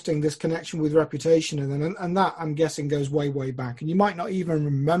interesting, this connection with reputation, and that I'm guessing goes way, way back. And you might not even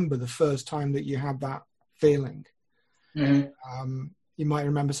remember the first time that you had that feeling. Mm-hmm. You might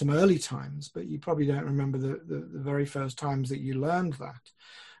remember some early times, but you probably don't remember the very first times that you learned that.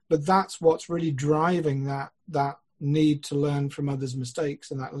 But that's what's really driving that need to learn from others'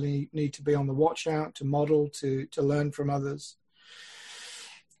 mistakes, and that need to be on the watch out, to model, to learn from others.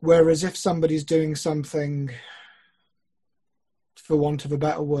 Whereas if somebody's doing something, for want of a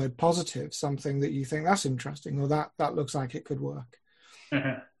better word, positive, something that you think that's interesting, or that looks like it could work,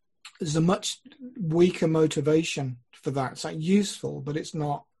 there's a much weaker motivation for that. It's like useful, but it's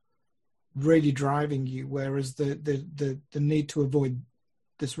not really driving you. Whereas the need to avoid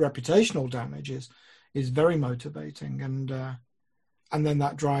this reputational damage is very motivating, and then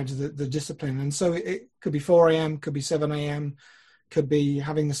that drives the discipline. And so it could be 4 a.m., could be 7 a.m., could be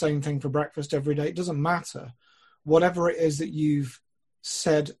having the same thing for breakfast every day. It doesn't matter. Whatever it is that you've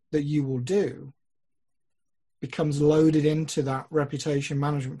said that you will do becomes loaded into that reputation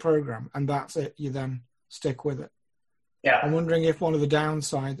management program, and that's it. You then stick with it. Yeah. I'm wondering if one of the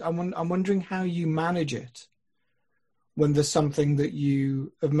downsides, I'm wondering how you manage it when there's something that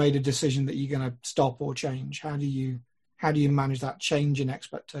you have made a decision that you're going to stop or change. How do you manage that change in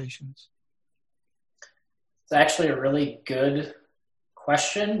expectations? It's actually a really good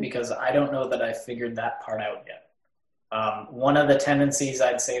question because I don't know that I figured that part out yet. One of the tendencies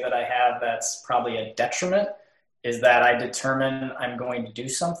I'd say that I have that's probably a detriment is that I determine I'm going to do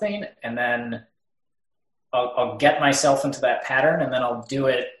something and then I'll get myself into that pattern and then I'll do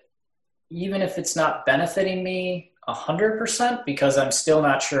it even if it's not benefiting me 100% because I'm still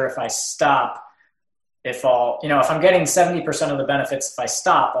not sure if I stop, if I'm getting 70% of the benefits, if I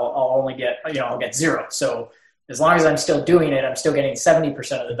stop, I'll only get, I'll get 0. So as long as I'm still doing it, I'm still getting 70%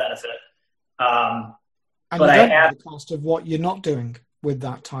 of the benefit. And but you don't know the cost of what you're not doing with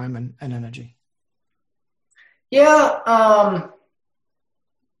that time and energy. Yeah.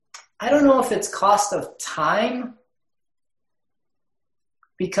 I don't know if it's cost of time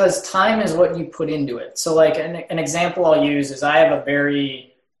because time is what you put into it. So like an example I'll use is I have a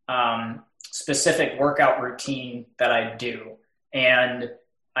very specific workout routine that I do. And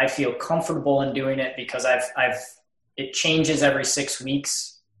I feel comfortable in doing it because it changes every 6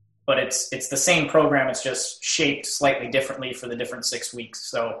 weeks, but it's the same program. It's just shaped slightly differently for the different 6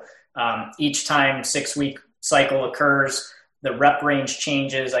 weeks. So each time 6-week cycle occurs, the rep range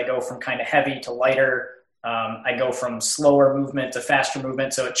changes. I go from kind of heavy to lighter. I go from slower movement to faster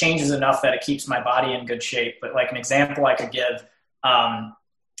movement. So it changes enough that it keeps my body in good shape. But like an example I could give,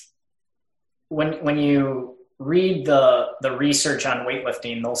 when you read the research on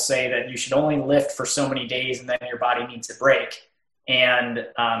weightlifting, they'll say that you should only lift for so many days and then your body needs a break. And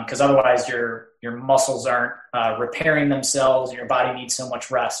because otherwise your muscles aren't repairing themselves and your body needs so much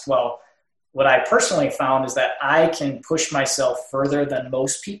rest. Well, what I personally found is that I can push myself further than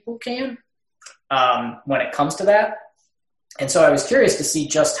most people can when it comes to that. And so I was curious to see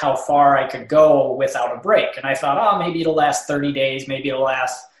just how far I could go without a break. And I thought, maybe it'll last 30 days, maybe it'll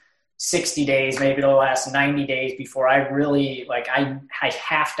last 60 days, maybe it'll last 90 days before I really, I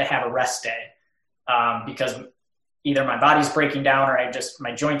have to have a rest day because either my body's breaking down or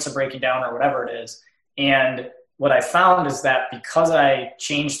my joints are breaking down or whatever it is. And what I found is that because I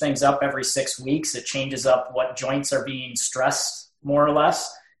change things up every 6 weeks, it changes up what joints are being stressed more or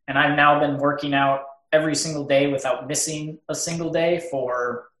less. And I've now been working out every single day without missing a single day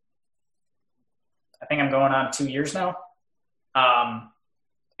for, I think I'm going on 2 years now.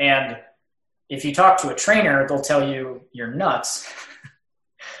 And if you talk to a trainer, they'll tell you you're nuts.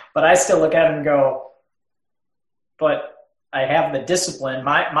 But I still look at it and go, but I have the discipline.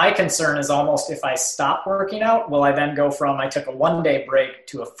 My concern is almost if I stop working out, will I then go from I took a 1-day break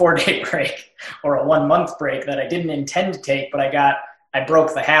to a 4-day break or a 1-month break that I didn't intend to take, but I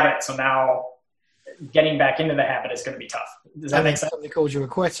broke the habit. So now getting back into the habit is going to be tough. Does that make sense? They called you a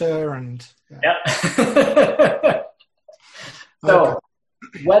quitter and yeah. So okay.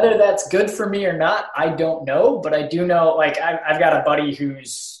 Whether that's good for me or not, I don't know, but I do know, I've got a buddy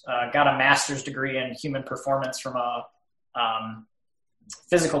who's got a master's degree in human performance from a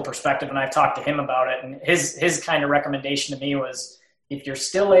physical perspective. And I've talked to him about it. And his kind of recommendation to me was if you're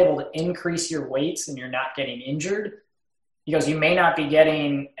still able to increase your weights and you're not getting injured, he goes, you may not be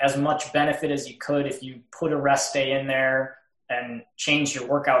getting as much benefit as you could if you put a rest day in there and change your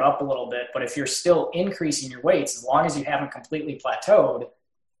workout up a little bit. But if you're still increasing your weights, as long as you haven't completely plateaued,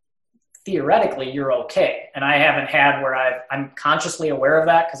 theoretically you're okay. And I haven't had where I'm consciously aware of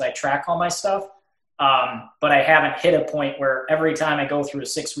that because I track all my stuff. But I haven't hit a point where every time I go through a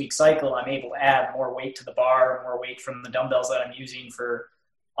 6-week cycle, I'm able to add more weight to the bar, more weight from the dumbbells that I'm using for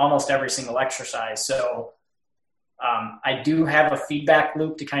almost every single exercise. So I do have a feedback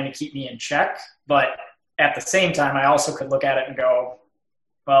loop to kind of keep me in check, but at the same time, I also could look at it and go,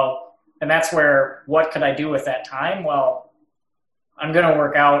 well, and that's where, what could I do with that time? Well, I'm going to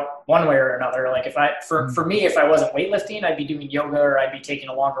work out one way or another. Like for me, if I wasn't weightlifting, I'd be doing yoga or I'd be taking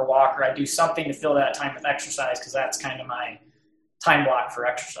a longer walk or I'd do something to fill that time with exercise because that's kind of my time block for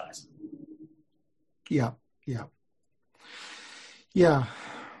exercise. Yeah.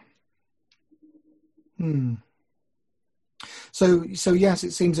 So yes,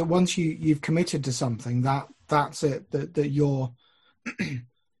 it seems that once you've committed to something, that's it. That your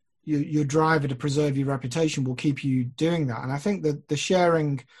driver to preserve your reputation will keep you doing that. And I think that the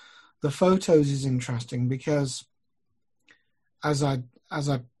sharing the photos is interesting because, as I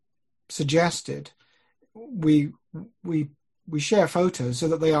suggested, we share photos so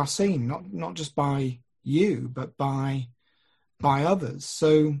that they are seen, not just by you, but by others.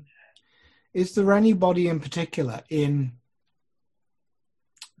 So, is there anybody in particular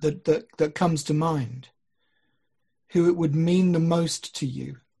that comes to mind who it would mean the most to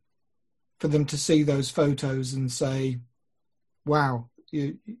you for them to see those photos and say, wow,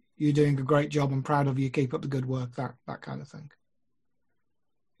 you're doing a great job, I'm proud of you, keep up the good work, that kind of thing?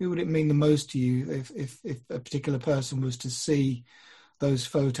 Who would it mean the most to you if a particular person was to see those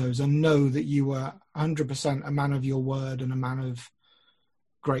photos and know that you were 100% a man of your word and a man of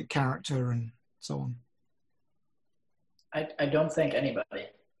great character and so on? I don't think anybody.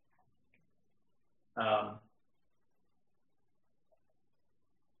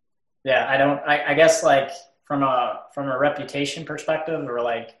 Yeah, I guess like from a reputation perspective, or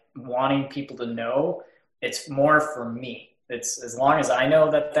like wanting people to know, it's more for me. It's as long as I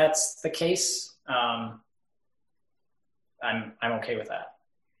know that that's the case, I'm okay with that.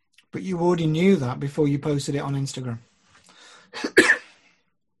 But you already knew that before you posted it on Instagram.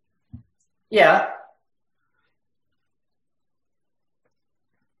 Yeah.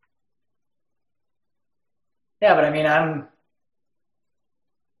 Yeah, but I mean,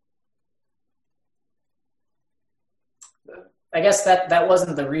 I guess that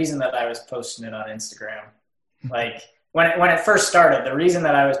wasn't the reason that I was posting it on Instagram. Like when it first started, the reason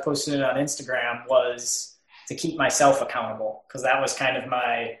that I was posting it on Instagram was to keep myself accountable, because that was kind of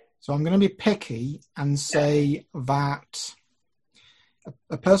my... So I'm going to be picky and say that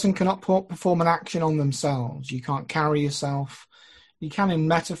a person cannot perform an action on themselves. You can't carry yourself. You can in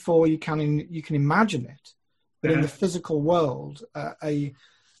metaphor, you can imagine it. But in the physical world, a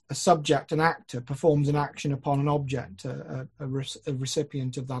subject, an actor, performs an action upon an object, a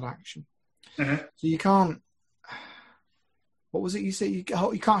recipient of that action. So you can't... What was it you said? You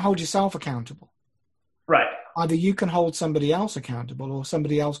can't hold yourself accountable. Right. Either you can hold somebody else accountable or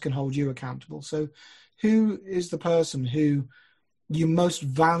somebody else can hold you accountable. So who is the person who you most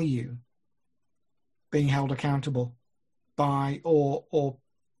value being held accountable by, or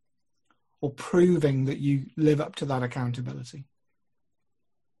proving that you live up to that accountability?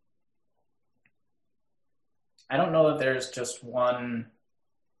 I don't know that there's just one.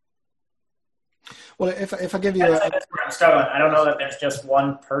 Well, if I give you that's where I'm struggling. I don't know that there's just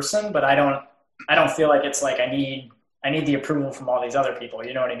one person, but I don't feel like it's like I need the approval from all these other people.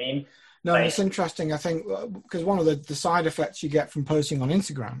 You know what I mean? No, it's interesting, I think, because one of the side effects you get from posting on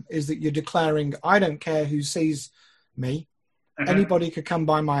Instagram is that you're declaring, I don't care who sees me. Anybody could come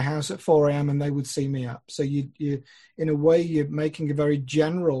by my house at 4 a.m. and they would see me up. So you in a way, you're making a very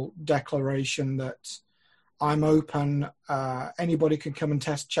general declaration that I'm open. Anybody can come and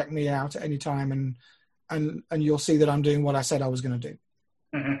check me out at any time, and you'll see that I'm doing what I said I was going to do.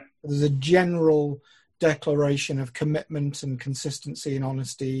 There's a general declaration of commitment and consistency and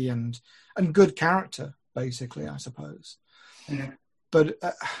honesty and good character, basically, I suppose. But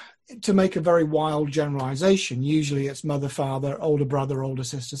to make a very wild generalization, usually it's mother, father, older brother, older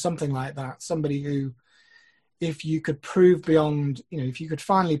sister, something like that. Somebody who, if you could prove beyond, if you could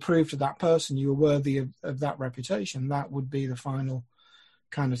finally prove to that person you were worthy of that reputation, that would be the final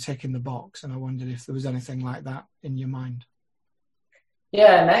kind of tick in the box. And I wondered if there was anything like that in your mind.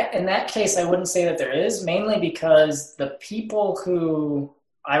 Yeah, in that case, I wouldn't say that there is, mainly because the people who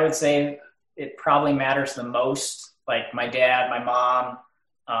I would say it probably matters the most, like my dad, my mom,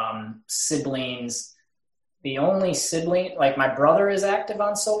 siblings. The only sibling, like my brother is active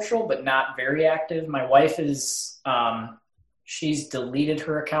on social, but not very active. My wife is, she's deleted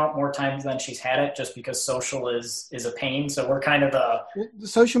her account more times than she's had it, just because social is a pain. So we're kind of the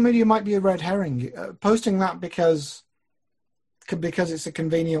social media might be a red herring. Posting that because it's a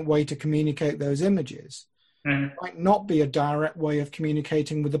convenient way to communicate those images might not be a direct way of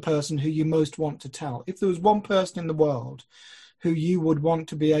communicating with the person who you most want to tell. If there was one person in the world who you would want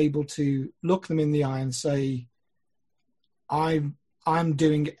to be able to look them in the eye and say, I'm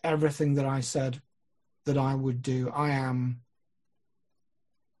doing everything that I said that I would do. I am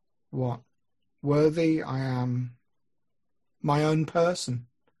worthy. I am my own person.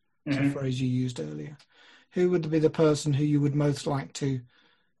 It's a phrase you used earlier. Who would be the person who you would most like to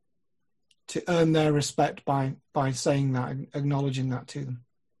earn their respect by saying that, acknowledging that to them?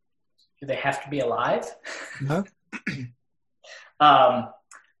 Do they have to be alive? No.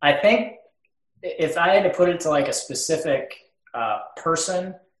 I think if I had to put it to like a specific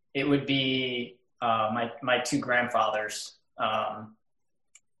person, it would be my two grandfathers. And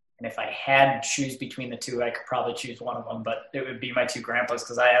if I had to choose between the two, I could probably choose one of them, but it would be my two grandpas,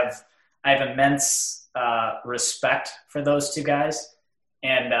 because I have immense respect for those two guys.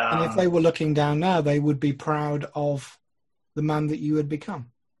 And if they were looking down now, they would be proud of the man that you had become.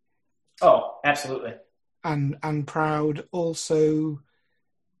 Oh, absolutely. And proud also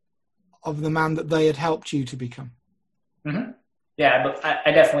of the man that they had helped you to become. Yeah, but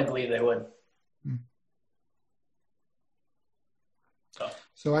I definitely believe they would.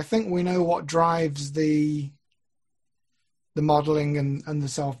 So I think we know what drives the modeling and the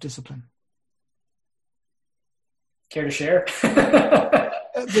self-discipline. Care to share? The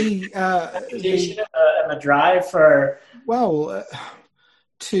drive for... Well,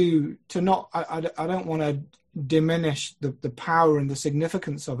 to not, I don't want to diminish the power and the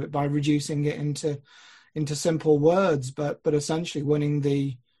significance of it by reducing it into simple words, but essentially winning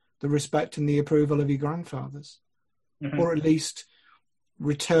the respect and the approval of your grandfathers, or at least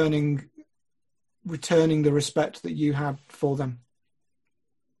returning the respect that you had for them.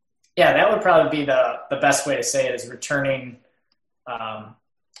 Yeah, that would probably be the best way to say it, is returning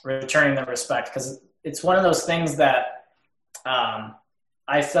the respect, because it's one of those things that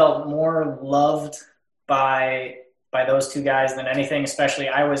I felt more loved by those two guys than anything. Especially,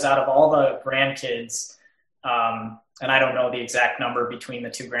 I was, out of all the grandkids, and I don't know the exact number between the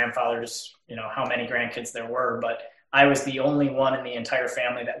two grandfathers, how many grandkids there were, but I was the only one in the entire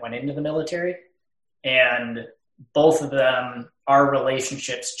family that went into the military. And both of them, our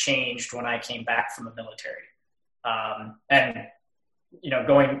relationships changed when I came back from the military. And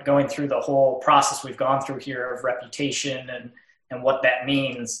going through the whole process we've gone through here of reputation and what that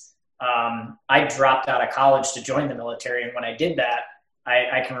means, I dropped out of college to join the military. And when I did that,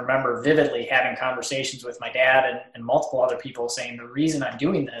 I can remember vividly having conversations with my dad and multiple other people saying, the reason I'm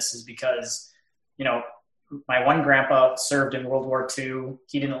doing this is because, my one grandpa served in World War II.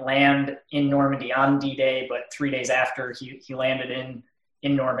 He didn't land in Normandy on D-Day, but 3 days after he landed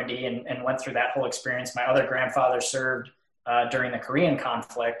in Normandy and went through that whole experience. My other grandfather served during the Korean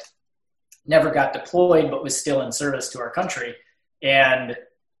conflict, never got deployed, but was still in service to our country. And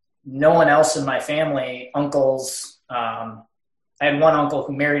no one else in my family, uncles, I had one uncle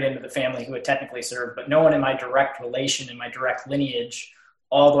who married into the family who had technically served, but no one in my direct relation, in my direct lineage,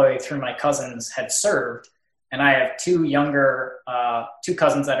 all the way through my cousins had served. And I have two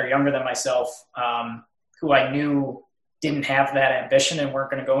cousins that are younger than myself, who I knew didn't have that ambition and weren't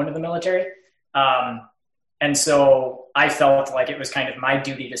going to go into the military. And so I felt like it was kind of my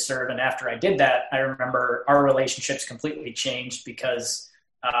duty to serve. And after I did that, I remember our relationships completely changed, because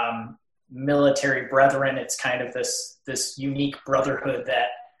military brethren, it's kind of this unique brotherhood that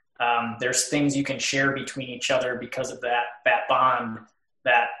there's things you can share between each other because of that bond,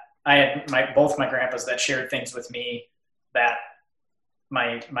 that I had both my grandpas that shared things with me that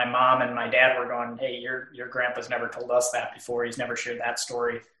my mom and my dad were going, hey, your grandpa's never told us that before. He's never shared that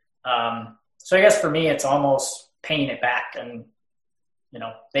story. So I guess for me, it's almost paying it back. And,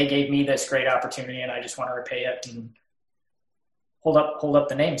 they gave me this great opportunity, and I just want to repay it and hold up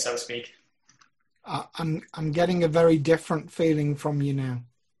the name, so to speak. I'm getting a very different feeling from you now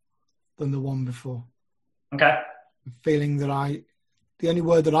than the one before. Okay. A feeling that the only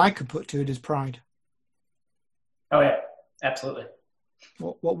word that I could put to it is pride. Oh yeah, absolutely.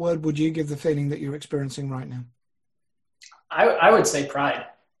 What word would you give the feeling that you're experiencing right now? I would say pride.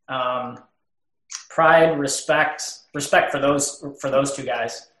 Pride, respect for those two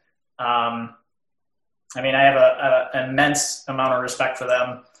guys. I have an immense amount of respect for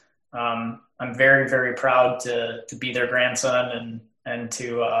them. I'm very, very proud to be their grandson and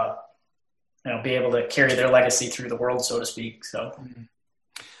to be able to carry their legacy through the world, so to speak. So,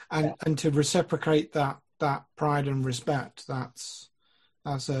 and to reciprocate that pride and respect, that's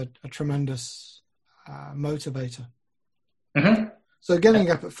a tremendous motivator. Mm-hmm. So getting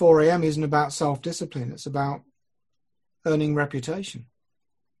up at 4 a.m. isn't about self-discipline. It's about earning reputation.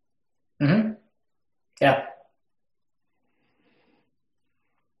 Mm-hmm. Yeah.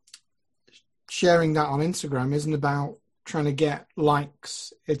 Sharing that on Instagram isn't about trying to get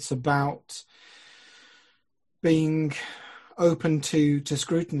likes. It's about being open to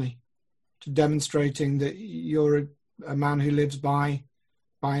scrutiny, to demonstrating that you're a man who lives by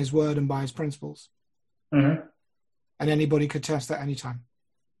his word and by his principles. Mm-hmm. And anybody could test that anytime.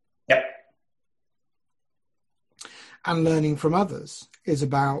 Yep. And learning from others is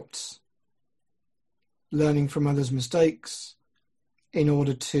about learning from others' mistakes in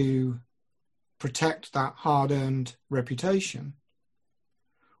order to protect that hard-earned reputation.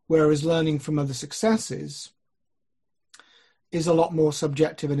 Whereas learning from other successes is a lot more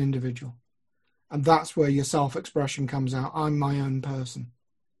subjective and individual. And that's where your self-expression comes out. I'm my own person.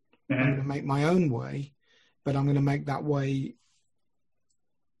 Mm-hmm. I'm going to make my own way, but I'm going to make that way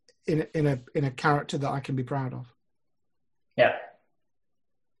in a character that I can be proud of. Yeah.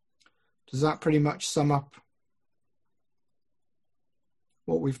 Does that pretty much sum up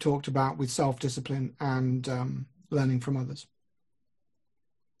what we've talked about with self-discipline and learning from others?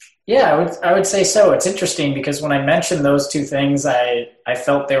 Yeah, I would say so. It's interesting because when I mentioned those two things, I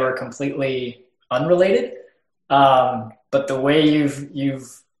felt they were completely unrelated. But the way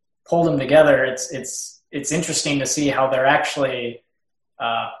you've pulled them together, it's interesting to see how they're actually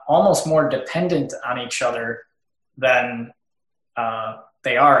almost more dependent on each other than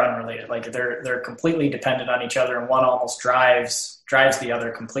they are unrelated. Like they're completely dependent on each other, and one almost drives the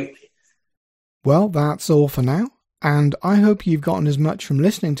other completely. Well, that's all for now, and I hope you've gotten as much from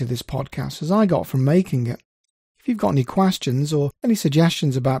listening to this podcast as I got from making it. If you've got any questions or any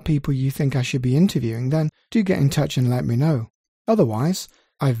suggestions about people you think I should be interviewing, then do get in touch and let me know. Otherwise,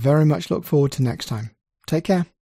 I very much look forward to next time. Take care.